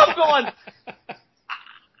 So I'm going,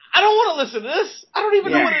 I don't want to listen to this. I don't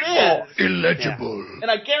even know what it is. Illegible.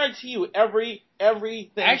 And I guarantee you,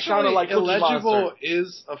 everything sounded like Cookie Illegible Monster.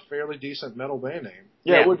 is a fairly decent metal band name.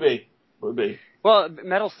 Yeah, it would be. Would be. Well,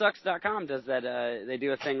 MetalSucks.com does that. They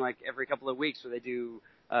do a thing like every couple of weeks where they do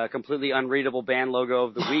a completely unreadable band logo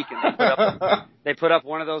of the week, and they put up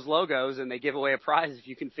one of those logos, and they give away a prize if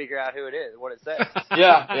you can figure out who it is, what it says.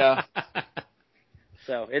 Yeah.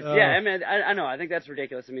 So it's I mean, I know. I think that's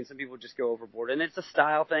ridiculous. I mean, some people just go overboard, and it's a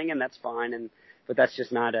style thing, and that's fine. But that's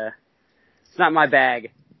just it's not my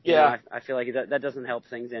bag. Yeah, I feel like that doesn't help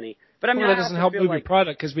things any. But I mean, that doesn't help move your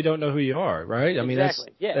product because we don't know who you are, right? I mean, that's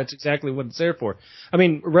exactly what it's there for. I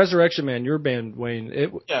mean, Resurrection Man, your band, Wayne,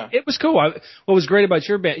 it was cool. What was great about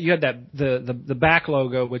your band, you had that the back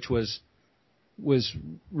logo, which was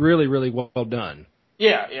really, really well done.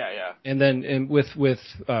 Yeah. And then with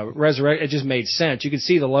Resurrection, it just made sense. You could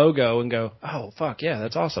see the logo and go, oh fuck yeah,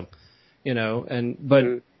 that's awesome. But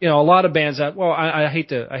a lot of bands I hate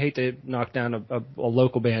to knock down a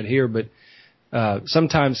local band here, but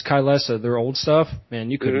sometimes Kylesa, their old stuff, man,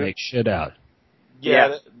 you couldn't make shit out.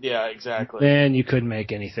 Yeah, exactly. Man, you couldn't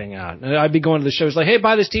make anything out. And I'd be going to the shows like, hey,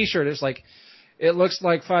 buy this T-shirt. It's like, it looks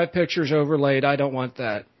like 5 pictures overlaid. I don't want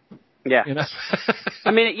that. Yeah.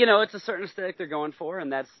 I mean, it's a certain aesthetic they're going for,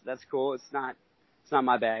 and that's cool. It's not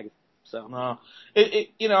my bag. So no,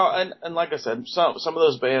 and like I said, some of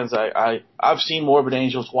those bands I've seen Morbid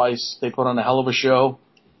Angel twice. They put on a hell of a show.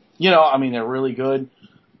 I mean they're really good,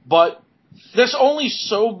 but there's only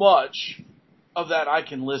so much of that I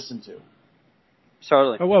can listen to.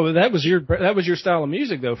 Totally. Oh well, that was your style of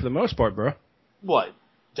music though, for the most part, bro. What?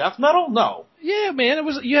 Death metal? No. Yeah, man,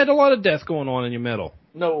 you had a lot of death going on in your metal.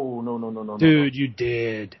 No. Dude, you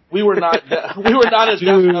did. We were not a death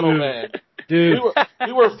metal band. Dude,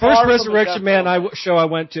 we were first Resurrection Man show I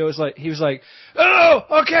went to. He was like, oh,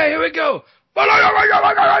 okay, here we go. I'm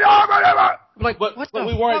like, what the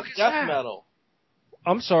we weren't fuck is death that? metal.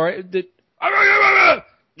 I'm sorry.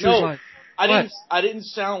 No, I didn't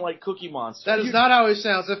sound like Cookie Monster. That is not how he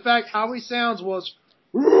sounds. In fact, how he sounds was,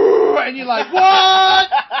 and you're like, what?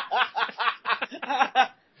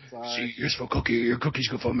 C is for cookie, your cookie's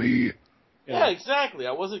good for me. Yeah, exactly.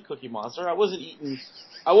 I wasn't Cookie Monster. I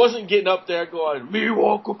wasn't getting up there going, me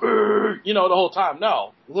want cookie, the whole time.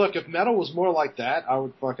 No. Look, if metal was more like that, I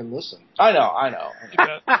would fucking listen. I know.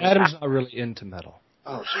 Adam's not really into metal.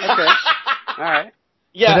 Oh, shit. Okay. All right.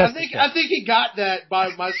 Yeah. I think he got that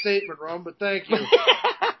by my statement, Ron, but thank you.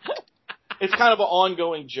 It's kind of an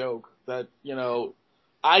ongoing joke that,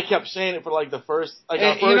 I kept saying it for like the first, our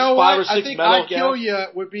first you know 5 or what? 6 I think metal I Kill Ya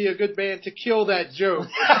would be a good band to kill that joke.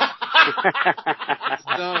 It's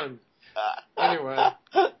done. Anyway.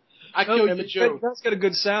 I killed the joke. That's got a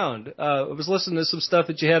good sound. I was listening to some stuff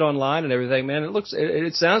that you had online and everything, man.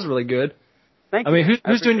 It sounds really good. Thank you. I mean,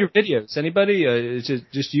 who's doing your videos? Anybody? Is it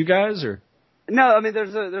just you guys or? No, I mean,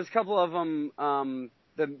 there's a couple of them.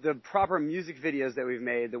 The proper music videos that we've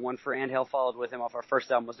made, the one for And Hell Followed With Him off our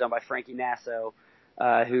first album was done by Frankie Nasso,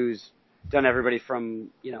 who's done everybody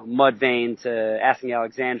from, Mudvayne to Asking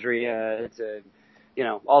Alexandria to,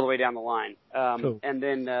 all the way down the line. Cool. And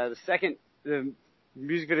then the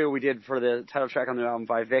music video we did for the title track on the album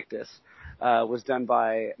by Victus was done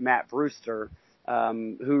by Matt Brewster,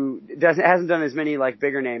 who hasn't done as many like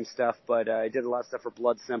bigger name stuff, but did a lot of stuff for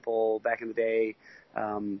Blood Simple back in the day.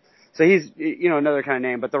 So he's, another kind of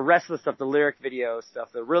name, but the rest of the stuff, the lyric video stuff,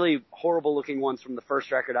 the really horrible looking ones from the first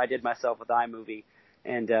record I did myself with iMovie,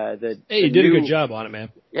 and you did a good job on it, man.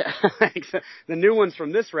 Yeah, the new ones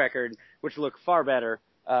from this record, which look far better,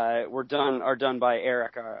 are done by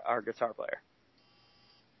Eric, our guitar player.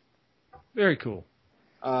 Very cool.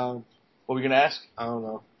 What were you gonna ask? I don't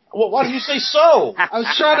know. Well, why did you say so? I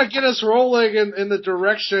was trying to get us rolling in the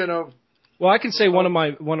direction of. Well, I can say one of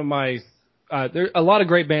my. There a lot of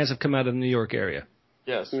great bands have come out of the New York area.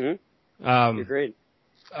 Yes. Mm-hmm. Agreed.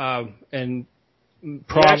 And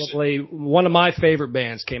probably one of my favorite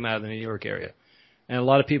bands came out of the New York area. And a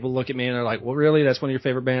lot of people look at me and they're like, well, really? That's one of your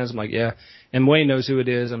favorite bands? I'm like, yeah. And Wayne knows who it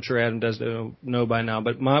is. I'm sure Adam does know by now.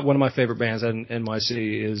 But one of my favorite bands in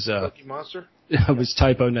NYC is Lucky Monster? It was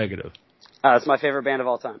Typo Negative. It's my favorite band of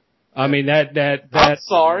all time. I mean, that I'm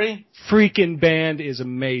sorry. freaking band is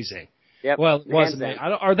amazing. Yep. Well, it was amazing.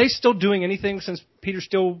 Are they still doing anything since Peter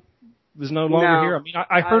Steele was no longer here? I mean,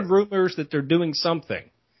 I heard rumors that they're doing something.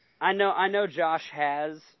 I know Josh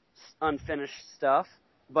has unfinished stuff,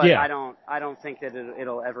 but yeah. I don't think that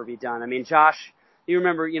it'll ever be done. I mean, Josh, you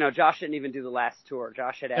remember, Josh didn't even do the last tour.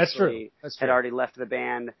 Josh had That's actually true. had already left the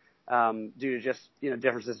band due to just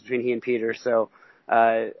differences between he and Peter. So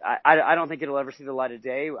I don't think it'll ever see the light of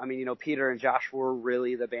day. I mean, Peter and Josh were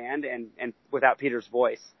really the band, and without Peter's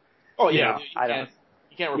voice. Oh yeah, you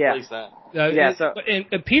can't replace that. So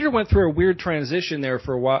and Peter went through a weird transition there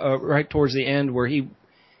for a while, right towards the end, where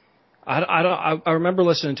I remember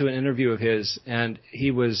listening to an interview of his, and he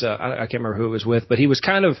was I can't remember who it was with, but he was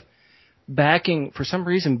kind of for some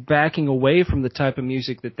reason backing away from the type of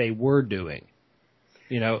music that they were doing.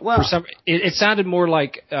 Well, it sounded more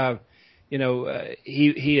like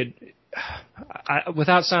he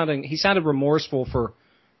sounded remorseful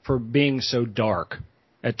for being so dark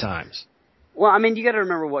at times. Well, I mean, you got to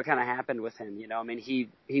remember what kind of happened with him. I mean, he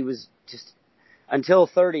was just until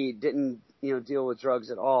 30 didn't deal with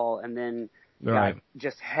drugs at all, and then got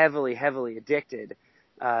just heavily addicted,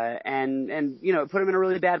 and it put him in a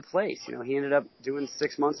really bad place. He ended up doing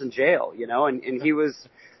 6 months in jail. And he was,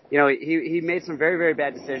 he made some very, very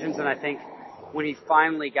bad decisions, and I think when he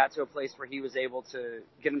finally got to a place where he was able to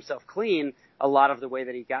get himself clean, a lot of the way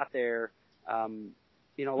that he got there. A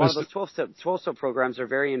lot of those 12-step programs are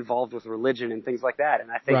very involved with religion and things like that.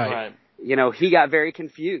 And I think, he got very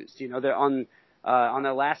confused. They're on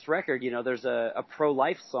their last record, there's a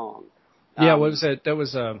pro-life song. What was it? That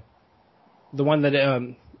was the one that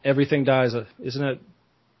Everything Dies. Isn't it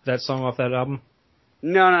that song off that album?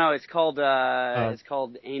 No. It's called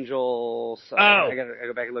Angels. I gotta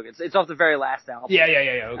go back and look. It's off the very last album. Yeah.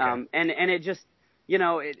 Okay. And it just,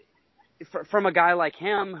 from a guy like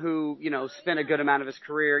him who, spent a good amount of his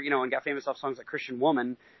career, and got famous off songs like Christian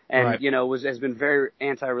Woman and, has been very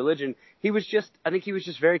anti-religion. I think he was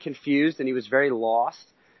just very confused and he was very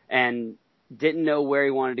lost and didn't know where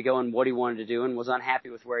he wanted to go and what he wanted to do and was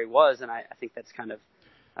unhappy with where he was. And I think that's kind of,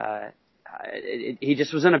 he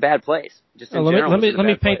just was in a bad place. Just in general, let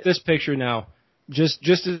me paint this picture now.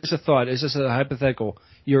 Just as a thought, is this a hypothetical?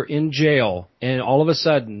 You're in jail and all of a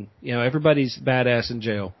sudden, everybody's badass in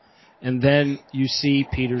jail. And then you see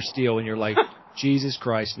Peter Steele, and you're like, Jesus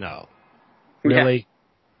Christ, no. Really?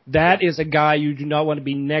 Yeah. That is a guy you do not want to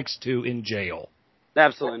be next to in jail.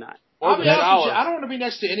 Absolutely not. I don't want to be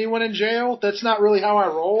next to anyone in jail. That's not really how I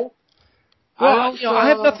roll. Well, I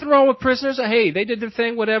have nothing wrong with prisoners. Hey, they did their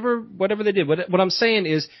thing, whatever they did. What I'm saying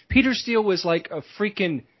is, Peter Steele was like a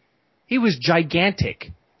freaking... He was gigantic.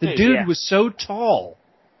 The dude was so tall.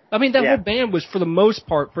 I mean, that whole band was, for the most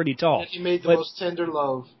part, pretty tall. And he made the most tender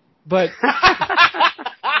love. But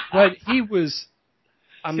he was,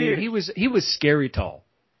 he was scary tall.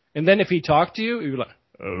 And then if he talked to you, you'd be like,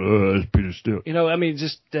 that's Peter Steele.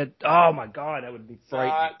 Just that, oh my God, that would be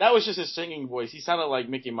frightening. That was just his singing voice. He sounded like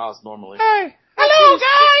Mickey Mouse normally. Hey, hello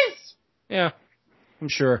guys! Yeah, I'm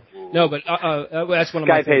sure. No, but that's one of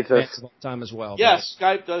my favorite bands of all time as well. Yes,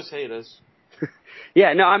 Skype does hate us.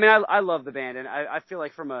 Yeah, no, I mean, I love the band, and I feel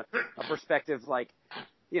like from a perspective, like,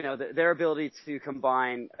 their ability to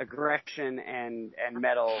combine aggression and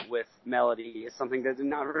metal with melody is something that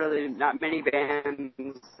not many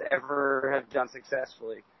bands ever have done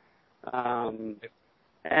successfully. And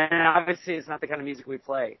obviously it's not the kind of music we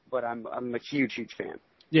play, but I'm a huge fan.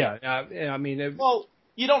 Yeah, I mean, well,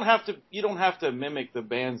 you don't have to mimic the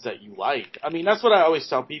bands that you like. I mean, that's what I always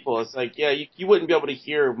tell people. It's like, yeah, you wouldn't be able to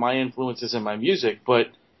hear my influences in my music, but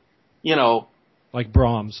like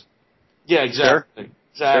Brahms. Yeah, exactly. Sure.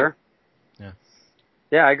 Exactly. Sure. Yeah.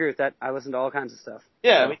 Yeah, I agree with that. I listen to all kinds of stuff.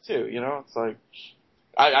 Yeah, me too. It's like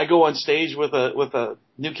I go on stage with a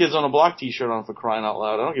New Kids on the Block T-shirt on for crying out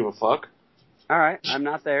loud. I don't give a fuck. All right, I'm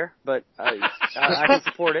not there, but I can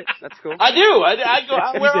support it. That's cool. I do.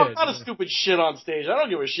 I wear all kind of stupid shit on stage. I don't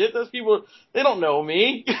give a shit. Those people, they don't know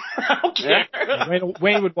me. I don't care. Yeah.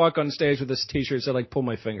 Wayne would walk on stage with this T-shirt that said, like, pull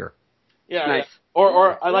my finger. Yeah. Nice. Yeah.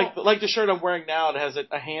 Or I like the shirt I'm wearing now. It has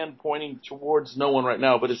a hand pointing towards no one right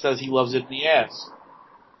now, but it says he loves it in the ass.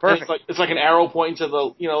 Perfect. It's like an arrow pointing to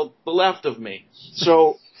the left of me.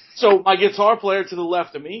 So my guitar player to the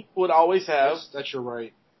left of me would always have. That's your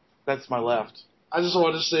right. That's my left. I just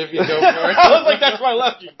wanted to see if you go for it. I was like, that's my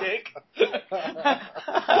left, you dick.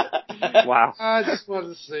 Wow. I just wanted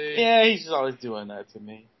to see. Yeah, he's just always doing that to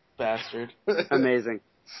me, bastard. Amazing.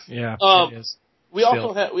 Yeah. It is. We've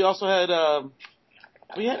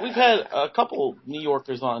had a couple New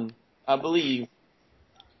Yorkers on, I believe.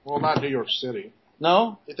 Well, not New York City.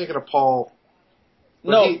 No? You're thinking of Paul.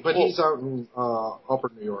 He's out in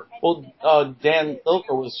Upper New York. Well, Dan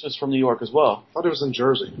Ilker was just from New York as well. I thought he was in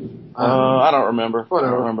Jersey. I don't remember. Whatever.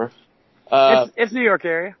 I don't remember. It's New York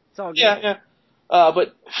area. It's all good. Yeah.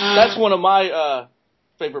 But that's one of my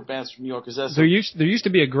favorite bands from New York. There used to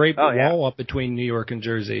be a great wall up between New York and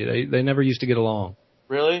Jersey. They never used to get along.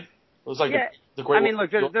 Really? It was like the great. I mean, look,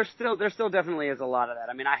 there still definitely is a lot of that.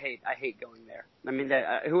 I mean, I hate going there. I mean,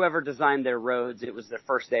 whoever designed their roads, it was their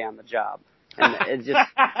first day on the job. And it just,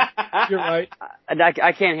 you're right. And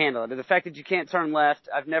I can't handle it. The fact that you can't turn left,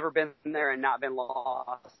 I've never been there and not been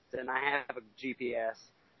lost, and I have a GPS.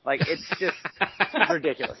 Like, it's just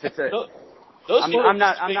ridiculous. It's I'm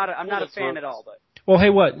not a fan at all. But well, hey,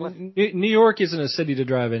 what? New York isn't a city to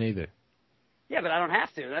drive in either. Yeah, but I don't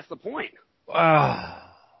have to. That's the point. Ah.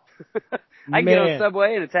 I can get on a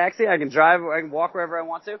subway and a taxi. I can drive. I can walk wherever I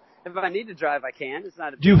want to. If I need to drive, I can. It's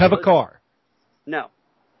not. Do you have a car? No.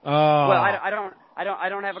 Oh. Well, I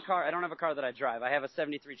don't have a car. I don't have a car that I drive. I have a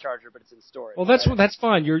 73 Charger, but it's in storage. Well, that's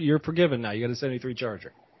fine. You're forgiven now. You got a 73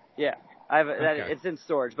 Charger. Yeah, I have it's in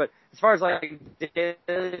storage. But as far as like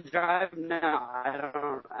daily drive, no, I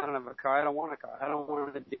don't have a car. I don't want a car. I don't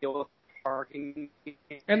want to deal with parking.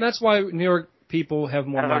 And that's why New York people have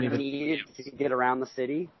more money than need to get around the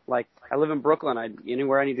city. Like I live in Brooklyn.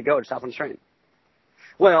 Anywhere I need to go, just hop on the train.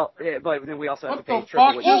 Well, but then we also have to pay triple.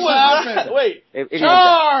 What the fuck just happened? Wait,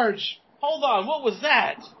 charge! Hold on, what was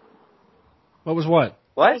that? What was what?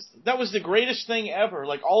 What? That was the greatest thing ever.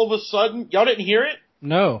 Like all of a sudden, y'all didn't hear it?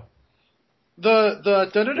 No. The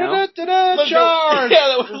charge.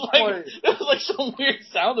 Yeah, that was like some weird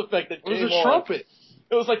sound effect that came on. It was a trumpet.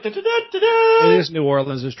 It was like It is New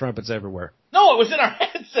Orleans. There's trumpets everywhere. No, it was in our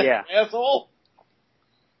headset, yeah. asshole.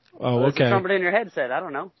 Oh, There's okay. a trumpet in your headset. I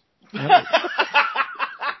don't know.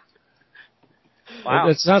 Wow.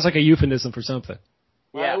 It sounds like a euphemism for something.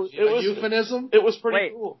 Yeah, it was a euphemism. It was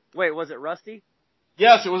pretty cool. Wait, was it Rusty?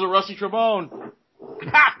 Yes, it was a Rusty Trombone.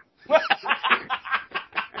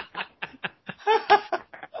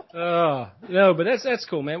 No, but that's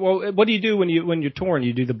cool, man. Well, what do you do when you're touring?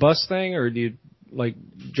 You do the bus thing, or do you like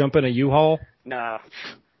jump in a U-Haul? No,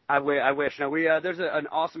 I wish. No, there's an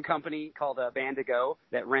awesome company called Band2Go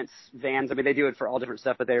that rents vans. I mean, they do it for all different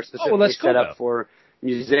stuff, but they're specifically set up for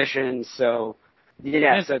musicians. So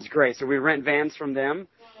yeah, so it's great. So we rent vans from them,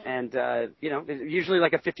 and usually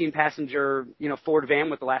like a 15-passenger Ford van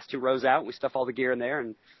with the last two rows out. We stuff all the gear in there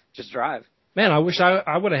and just drive. Man, I wish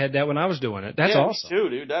I would have had that when I was doing it. That's awesome. Me too,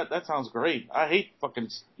 dude. That sounds great. I hate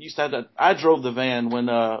used to have that. I drove the van when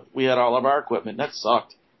we had all of our equipment. That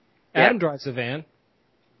sucked. Adam drives the van.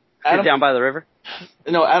 Adam, down by the river?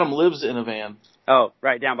 No, Adam lives in a van. Oh,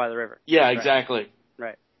 right, down by the river. Yeah, right. Exactly.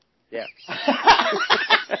 Right. Yeah.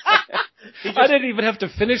 I didn't even have to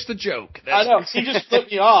finish the joke. I know. He just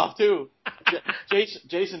flipped me off, too.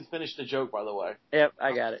 Jason finished the joke, by the way. Yep,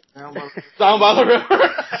 I got it. Down by the river.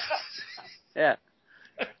 Yeah.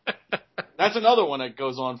 That's another one that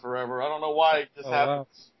goes on forever. I don't know why this happens.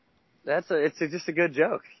 Wow. It's just a good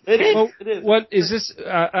joke. It is. Well, it is. What is this?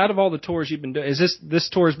 Out of all the tours you've been doing, this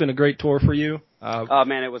tour has been a great tour for you? Oh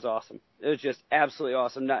man, it was awesome. It was just absolutely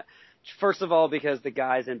awesome. First of all, because the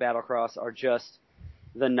guys in Battlecross are just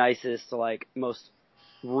the nicest, like most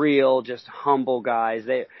real, just humble guys.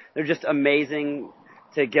 They're just amazing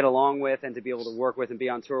to get along with and to be able to work with and be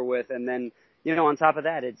on tour with. And then, on top of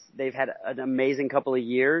that, they've had an amazing couple of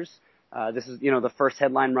years. This is, the first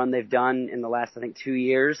headline run they've done in the last, I think, 2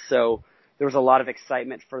 years. So there was a lot of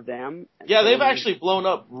excitement for them. Yeah, they've actually blown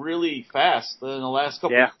up really fast in the last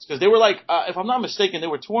couple of years. Because they were like, if I'm not mistaken, they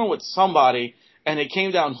were touring with somebody, and they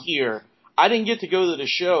came down here. I didn't get to go to the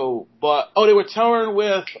show, but, they were touring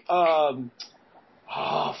with,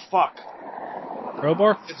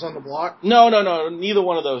 Crowbar? Kids on the Block? No, neither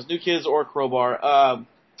one of those, New Kids or Crowbar.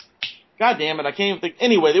 God damn it, I can't even think.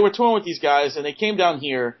 Anyway, they were touring with these guys, and they came down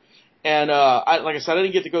here, and like I said, I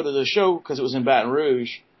didn't get to go to the show because it was in Baton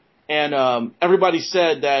Rouge, and everybody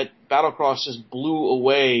said that Battlecross just blew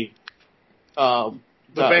away the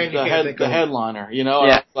headliner. Yeah. I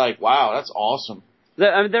was like, wow, that's awesome.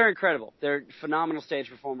 They're incredible. They're phenomenal stage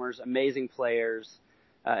performers, amazing players.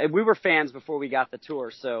 We were fans before we got the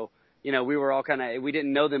tour, so we were all we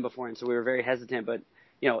didn't know them before, and so we were very hesitant. But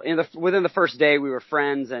within the first day, we were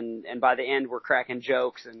friends, and by the end, we're cracking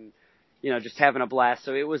jokes and just having a blast.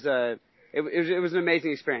 So it was an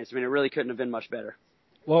amazing experience. I mean, it really couldn't have been much better.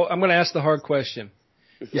 Well, I'm going to ask the hard question.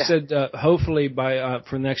 You said hopefully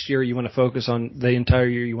for next year you want to focus on the entire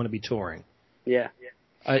year you want to be touring. Yeah.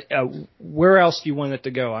 Where else do you want it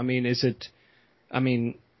to go? I mean, the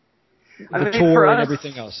tour for us, and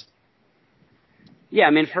everything else. Yeah,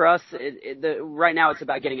 I mean, for us, right now it's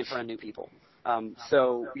about getting in front of new people.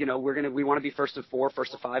 So, we want to be first of 4,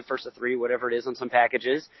 first of 5, first of 3, whatever it is on some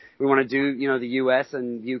packages. We want to do, the U.S.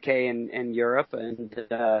 and U.K. and Europe, and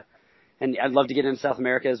I'd love to get into South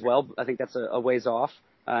America as well. I think that's a ways off,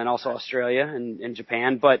 and also Australia and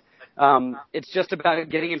Japan. But it's just about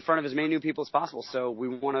getting in front of as many new people as possible. So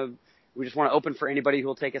we just want to open for anybody who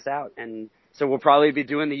will take us out. And so we'll probably be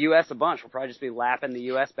doing the U.S. a bunch. We'll probably just be lapping the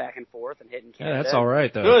U.S. back and forth and hitting Canada. Yeah, that's all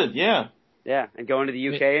right, though. Good, yeah. Yeah, and going to the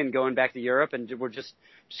UK and going back to Europe, and we're just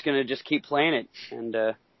going to keep playing it and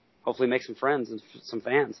hopefully make some friends and some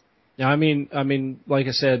fans. Yeah, I mean, like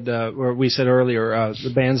I said, or we said earlier,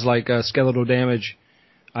 the bands like Skeletal Damage,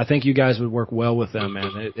 I think you guys would work well with them,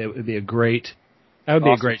 man. It would be a great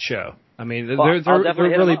show. I mean, they're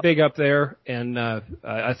really big up there, and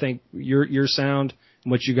I think your sound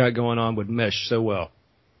and what you got going on would mesh so well.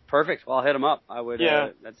 Perfect. Well, I'll hit them up. I would. Yeah.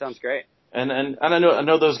 That sounds great. And I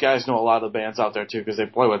know those guys know a lot of the bands out there too, because they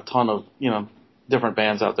play with a ton of different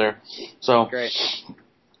bands out there. So great.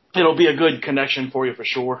 It'll be a good connection for you for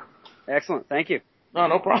sure. Excellent. Thank you.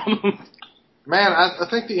 No problem. Man, I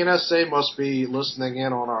think the NSA must be listening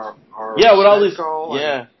in on our with all these call.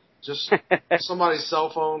 Yeah. Just somebody's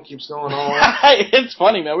cell phone keeps going on. It's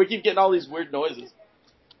funny, man. We keep getting all these weird noises.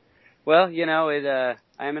 Well, I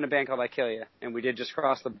am in a band called I Kill Ya, and we did just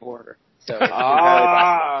cross the border. So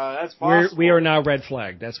that's possible. We are now red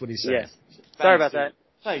flagged. That's what he said. Yes. Sorry about that.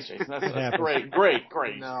 Thanks, Jason. That's great.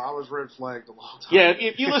 No, I was red flagged a long time. Yeah,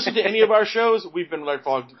 if you listen to any of our shows, we've been red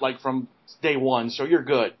flagged from day one, so you're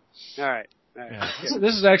good. All right. Yeah.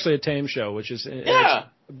 This is actually a tame show, which is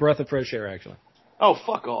a breath of fresh air, actually. Oh,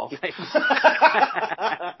 fuck off.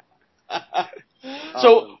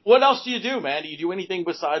 So, what else do you do, man? Do you do anything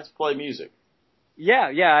besides play music?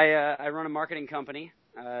 Yeah. I run a marketing company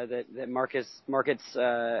that markets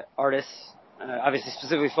artists. Obviously,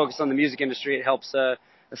 specifically focused on the music industry. It helps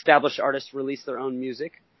established artists release their own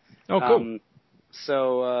music. Oh, cool.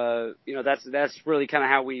 That's really kind of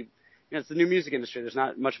how we. It's the new music industry. There's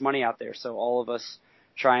not much money out there, so all of us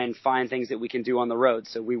try and find things that we can do on the road.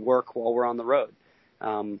 So we work while we're on the road.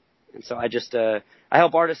 And so I just I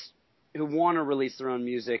help artists who want to release their own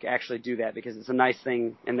music actually do that, because it's a nice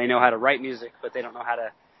thing, and they know how to write music, but they don't know how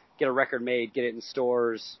to get a record made, get it in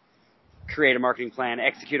stores, create a marketing plan,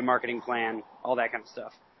 execute a marketing plan, all that kind of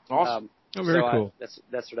stuff. Awesome. Very cool.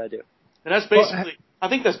 That's what I do. And that's basically, I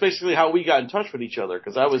think that's basically how we got in touch with each other,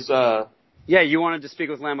 because I was. Yeah, you wanted to speak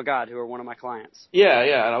with Lamb of God, who are one of my clients. Yeah,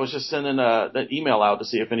 and I was just sending an email out to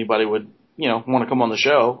see if anybody would, want to come on the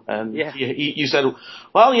show. And you said,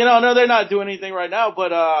 well, no, they're not doing anything right now,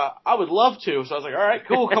 but I would love to. So I was like, all right,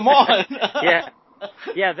 cool, come on.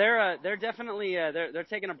 Yeah, they're definitely they're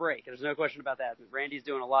taking a break. There's no question about that. Randy's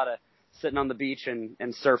doing a lot of sitting on the beach and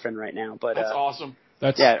surfing right now. But that's awesome.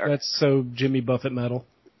 That's so Jimmy Buffett metal.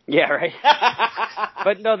 Yeah, right.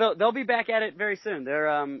 But no, they'll be back at it very soon.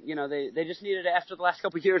 They're they just needed, after the last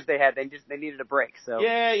couple of years they needed a break. So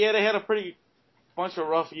yeah, they had a pretty bunch of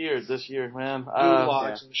rough years this year, man.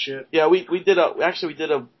 And shit. Yeah, we did a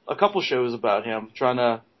couple shows about him, trying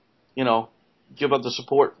to give up the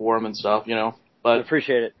support for him and stuff, But I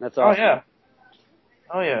appreciate it. That's awesome.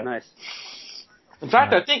 Oh yeah. Nice. In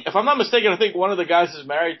fact, I think, if I'm not mistaken, one of the guys is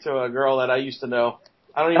married to a girl that I used to know.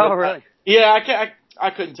 I don't even. Oh, really? Yeah, I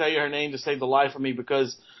couldn't tell you her name to save the life of me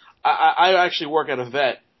because I actually work at a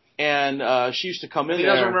vet, and she used to come in He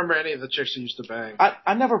there. doesn't remember any of the chicks he used to bang.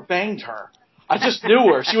 I never banged her. I just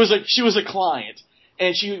knew her. She was a client,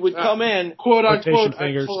 and she would come in, quote unquote,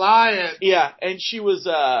 Quotation a client. yeah, and she was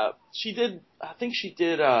she did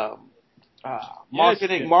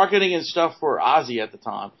marketing and stuff for Ozzy at the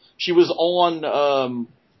time. She was on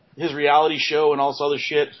his reality show and all this other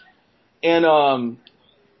shit, and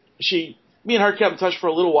me and her kept in touch for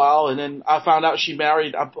a little while, and then I found out she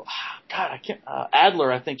married.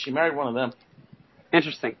 Adler, I think she married one of them.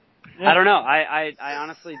 Interesting. Yeah. I don't know. I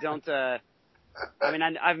honestly don't. I mean,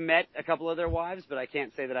 I've met a couple of their wives, but I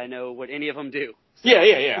can't say that I know what any of them do. So.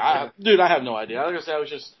 Yeah. Dude, I have no idea. Like I said, I was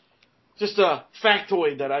just a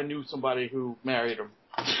factoid that I knew somebody who married him.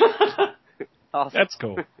 Awesome. That's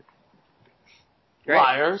cool. Great.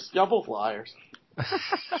 Liars. Y'all both liars.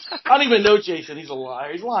 I don't even know Jason. He's a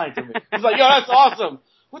liar. He's lying to me. He's like, yo, that's awesome.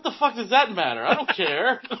 What the fuck does that matter? I don't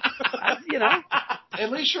care. You know.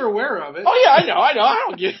 At least you're aware of it. Oh, yeah, I know. I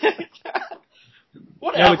don't get it.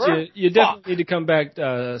 Whatever. Yeah, but you definitely need to come back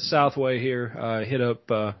Southway here.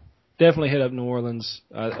 Definitely hit up New Orleans.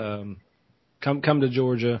 Come to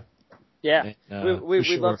Georgia. Yeah, we'd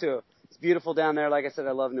sure. love to. It's beautiful down there. Like I said,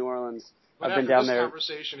 I love New Orleans. But I've been after down this there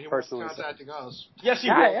conversation, he personally. won't be contacting us. Yes,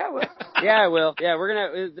 you will. Yeah, I will. Yeah, I will.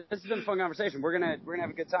 Yeah, this has been a fun conversation. We're gonna have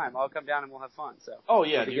a good time. I'll come down and we'll have fun. So. Oh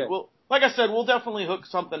yeah, dude. Well, like I said, we'll definitely hook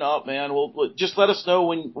something up, man. We'll just let us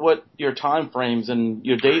know what your time frames and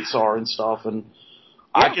your dates are and stuff, and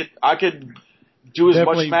Yeah. I could do as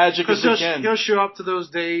Definitely. much magic as I can. He'll show up to those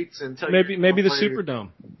dates and tell Maybe you. the Superdome.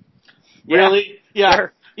 Really? Yeah.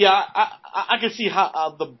 Sure. Yeah, I can see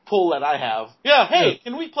how the pull that I have. Yeah, hey,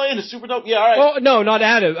 can we play in the Superdome? Yeah, all right. Well, no, not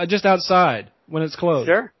at it. Just outside when it's closed.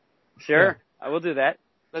 Sure. Yeah. I will do that.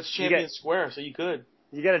 That's Champion Square, so you could.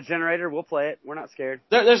 You got a generator? We'll play it. We're not scared.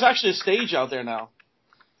 There's actually a stage out there now.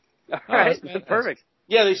 All right. that's fantastic. Perfect.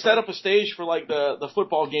 Yeah, they set up a stage for like the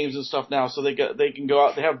football games and stuff now, so they can go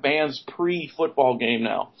out. They have bands pre-football game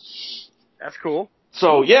now. That's cool.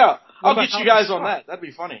 So yeah, I'll about get you House guys of on that. That'd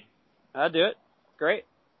be funny. I'll do it. Great.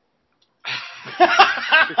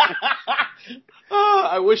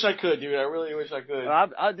 I wish I could, dude. I really wish I could.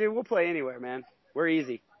 I'll do. We'll play anywhere, man. We're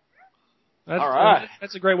easy. That's, All right.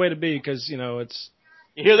 That's a great way to be because it's.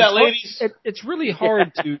 You hear that, ladies? It's really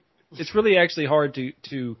hard to. It's really actually hard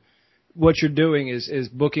to. What you're doing is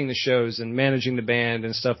booking the shows and managing the band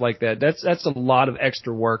and stuff like that. That's a lot of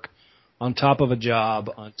extra work on top of a job,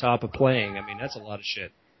 on top of playing. I mean, that's a lot of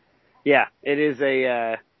shit. Yeah, it is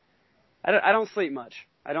a. I don't sleep much.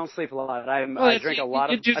 I don't sleep a lot. I drink a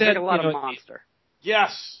lot of. I drink a lot of Monster.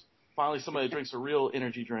 Yes. Finally, somebody drinks a real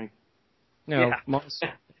energy drink. No,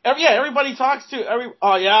 Yeah. Everybody talks to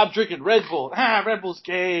Oh yeah, I'm drinking Red Bull. Red Bull's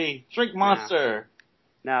gay. Drink Monster.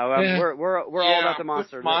 No, we're all about the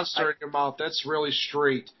Monster. Put Monster in your mouth. That's really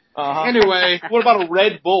straight. Uh-huh. Anyway, What about a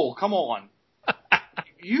Red Bull? Come on.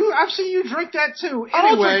 I've seen you drink that too. I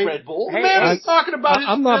don't Anyway, drink Red Bull. Hey, man is talking about his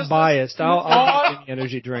I'm not business. biased. I'll drink any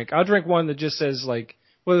energy drink. I'll drink one that just says like.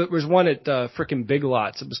 Well, there was one at frickin' Big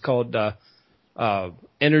Lots. It was called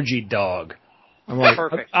Energy Dog. I'm like,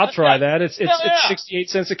 Perfect. I'll try that. It's Hell yeah. 68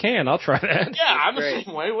 cents a can. I'll try that. Yeah, I'm the Great.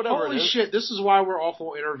 same way. Whatever Holy it is. shit, this is why we're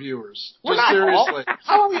awful interviewers. We're Just not seriously. awful.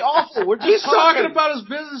 How are we awful? We're just He's talking about his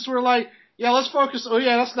business. We're like, yeah, let's focus. Oh,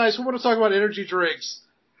 yeah, that's nice. We want to talk about energy drinks.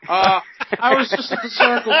 I was just at the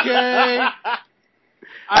Circle K.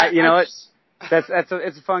 You know what?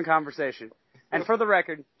 It's a fun conversation. And for the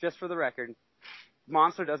record, just for the record,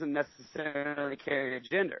 Monster doesn't necessarily carry a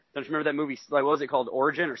gender. Don't you remember that movie? Like, what was it called?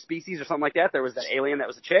 Origin or Species or something like that? There was that alien that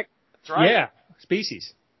was a chick. That's right. Yeah,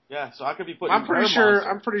 Species. Yeah, so I could be putting. I'm pretty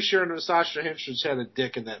sure Natasha Henstridge had a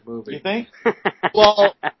dick in that movie. You think?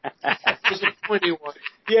 Well, It was a pointy one.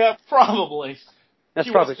 yeah, probably. That's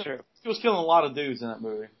She probably was- true. She was killing a lot of dudes in that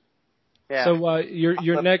movie. Yeah. So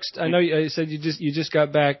your next. I know you said you just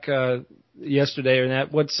got back yesterday or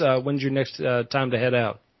that. When's your next time to head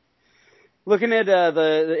out? Looking at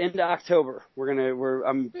the end of October,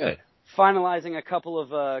 I'm Good. finalizing a couple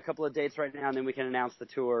of dates right now, and then we can announce the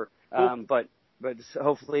tour. But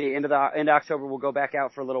hopefully end of October we'll go back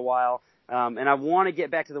out for a little while. And I want to get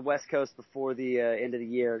back to the West Coast before the end of the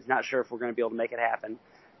year. Not sure if we're going to be able to make it happen.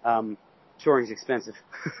 Touring's expensive.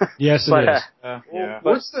 Yes, it But, is. Yeah.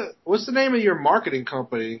 What's the name of your marketing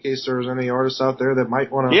company in case there's any artists out there that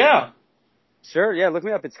might want to? Yeah. Sure, yeah, look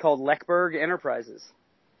me up. It's called Lechberg Enterprises.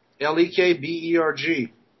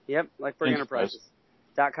 LEKBERG. Yep, Lechberg Enterprises.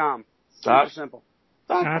 .com. Dot- Super simple.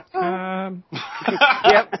 Yep.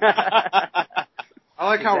 Yep. I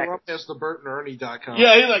like how Exactly. Rump has the BertandErnie.com.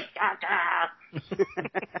 Yeah, he's like, "Ah, ah."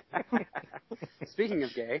 Speaking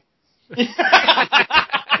of gay.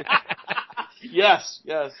 Yes.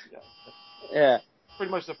 Yeah.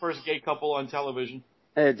 Pretty much the first gay couple on television.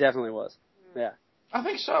 It definitely was. Yeah. I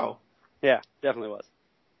think so. Yeah, definitely was.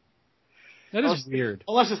 That is weird.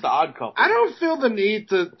 Unless it's the Odd Couple. I don't feel the need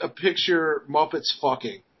to picture Muppets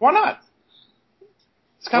fucking. Why not?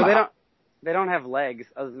 It's kind Well, of they don't have legs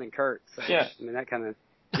other than Kurt. So, Yeah. I mean, that kind of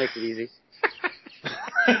makes it easy.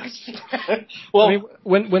 Well, I mean,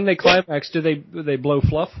 when they climax, do they blow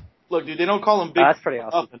fluff? look, dude, they don't call him Big That's Bird pretty for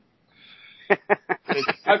awesome. nothing.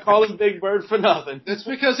 I call him Big Bird for nothing. It's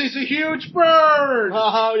because he's a huge bird!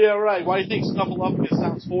 Oh, yeah, right. Why do you think Snuffleupagus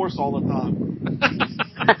sounds hoarse all the time?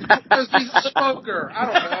 Because he's a smoker. I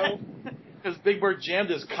don't know. Because Big Bird jammed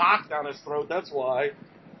his cock down his throat, that's why.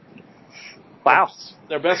 Wow.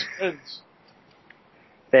 They're best friends.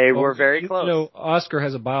 They were very close. You know, Oscar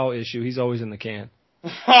has a bowel issue. He's always in the can.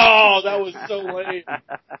 Oh, that was so lame.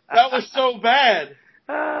 That was so bad.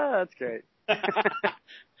 Ah, that's great.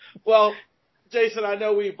 Well, Jason, I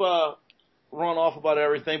know we've run off about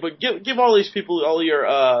everything, but give all these people all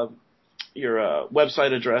your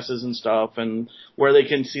website addresses and stuff, and where they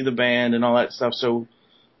can see the band and all that stuff. So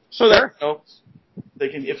that they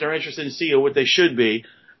can, if they're interested in seeing what they should be,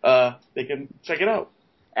 they can check it out.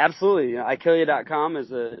 Absolutely. iKillya.com is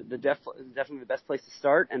definitely the best place to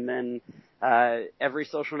start, and then every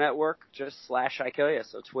social network just /iKillya.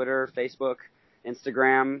 So Twitter, Facebook,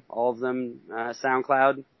 Instagram, all of them,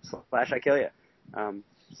 SoundCloud /iKillya.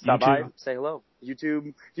 Stop by, say hello.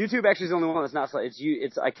 YouTube actually is the only one that's not.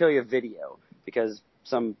 It's iKillya video because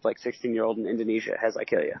some 16-year-old in Indonesia has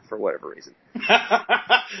iKillya for whatever reason.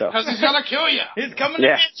 So. Because he's gonna kill you. He's coming to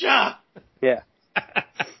get ya. Yeah.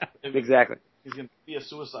 Exactly. He's going to be a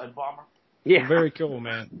suicide bomber. Yeah. Very cool,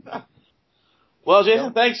 man. Well,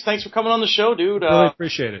 Jason, thanks for coming on the show, dude. Really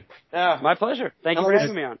appreciate it. Yeah. My pleasure. Thank you for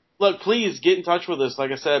having me on. Look, please get in touch with us.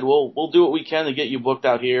 Like I said, we'll do what we can to get you booked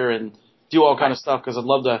out here and do all kind of stuff because I'd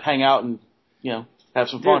love to hang out and have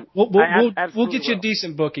some fun. We'll get you a will.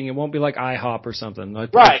 decent booking. It won't be like IHOP or something.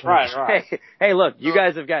 Right. Hey, look, you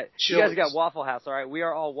guys have got Waffle House, all right? We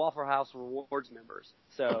are all Waffle House Rewards members.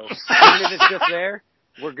 So even if it's just there,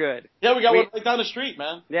 we're good. Yeah, we got one right down the street,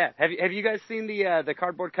 man. Yeah. Have you guys seen the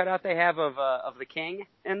cardboard cutout they have of the King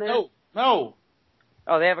in there? No.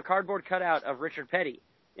 Oh, they have a cardboard cutout of Richard Petty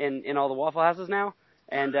in all the Waffle Houses now.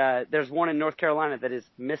 And there's one in North Carolina that is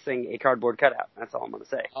missing a cardboard cutout. That's all I'm going to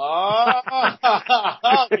say. Oh,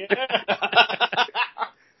 yeah.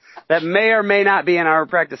 That may or may not be in our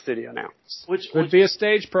practice studio now. Which Could be a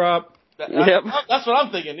stage prop. Yep. That's what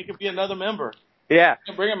I'm thinking. He could be another member. Yeah.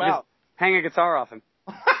 Bring him out. Hang a guitar off him.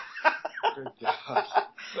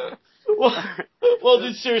 Well,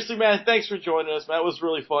 dude, seriously, man, thanks for joining us, man. It was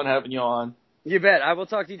really fun having you on. You bet. I will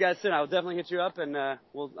talk to you guys soon. I will definitely hit you up, and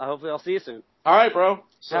hopefully I'll see you soon. All right, bro.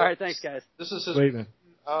 All right, thanks, guys. This is Wait, man.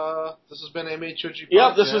 This has been MHOG Podcast.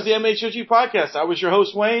 Yep, this was the MHOG Podcast. I was your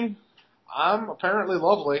host, Wayne. I'm apparently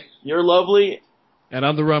lovely. You're lovely. And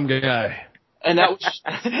I'm the rum guy. And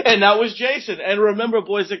that was Jason. And remember,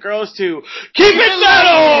 boys and girls, to keep it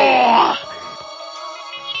metal!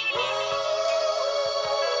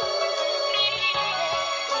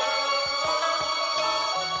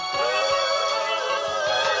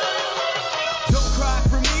 Don't cry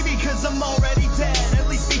for me because I'm already dead. At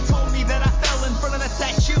least they told me that I fell in front of that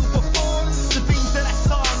statue before. The things that I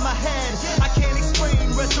saw in my head, I can't explain.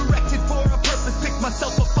 Resurrected for a purpose, picked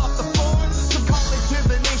myself up off the floor. Some call it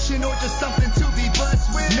divination or just something to be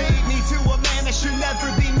blessed with. Made me to a man that should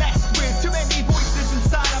never be messed with. Too many voices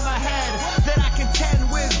inside of my head that I contend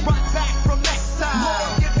with. Brought back from next time.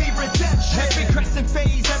 Lord, give me redemption. Every crescent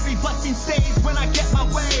phase, every blessing stays when I get my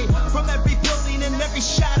way. From every building and every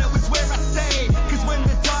shadow is where I stay. Cause when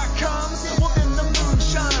the dark comes, well then the moon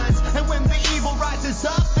shines. And when the evil rises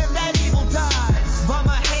up, then that evil dies. By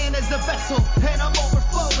my hand as a vessel, and I'm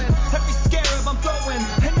overflowing. Every scarab I'm throwing,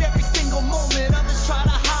 and every single moment others try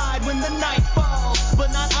to hide. When the night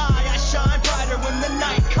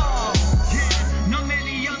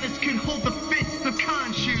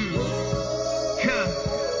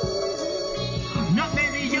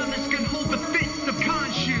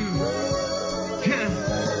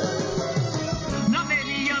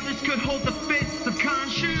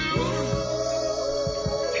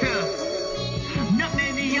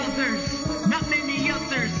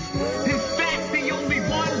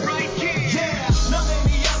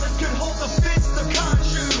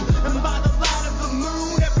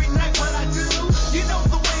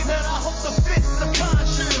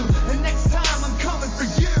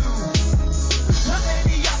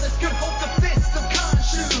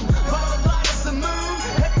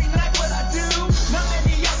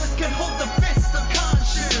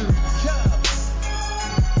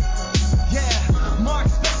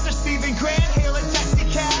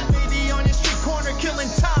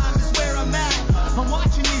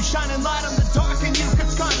you, shining light on the dark in you.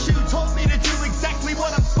 Cause Khonshu told me to do exactly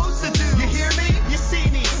what I'm supposed to do. You hear me? You see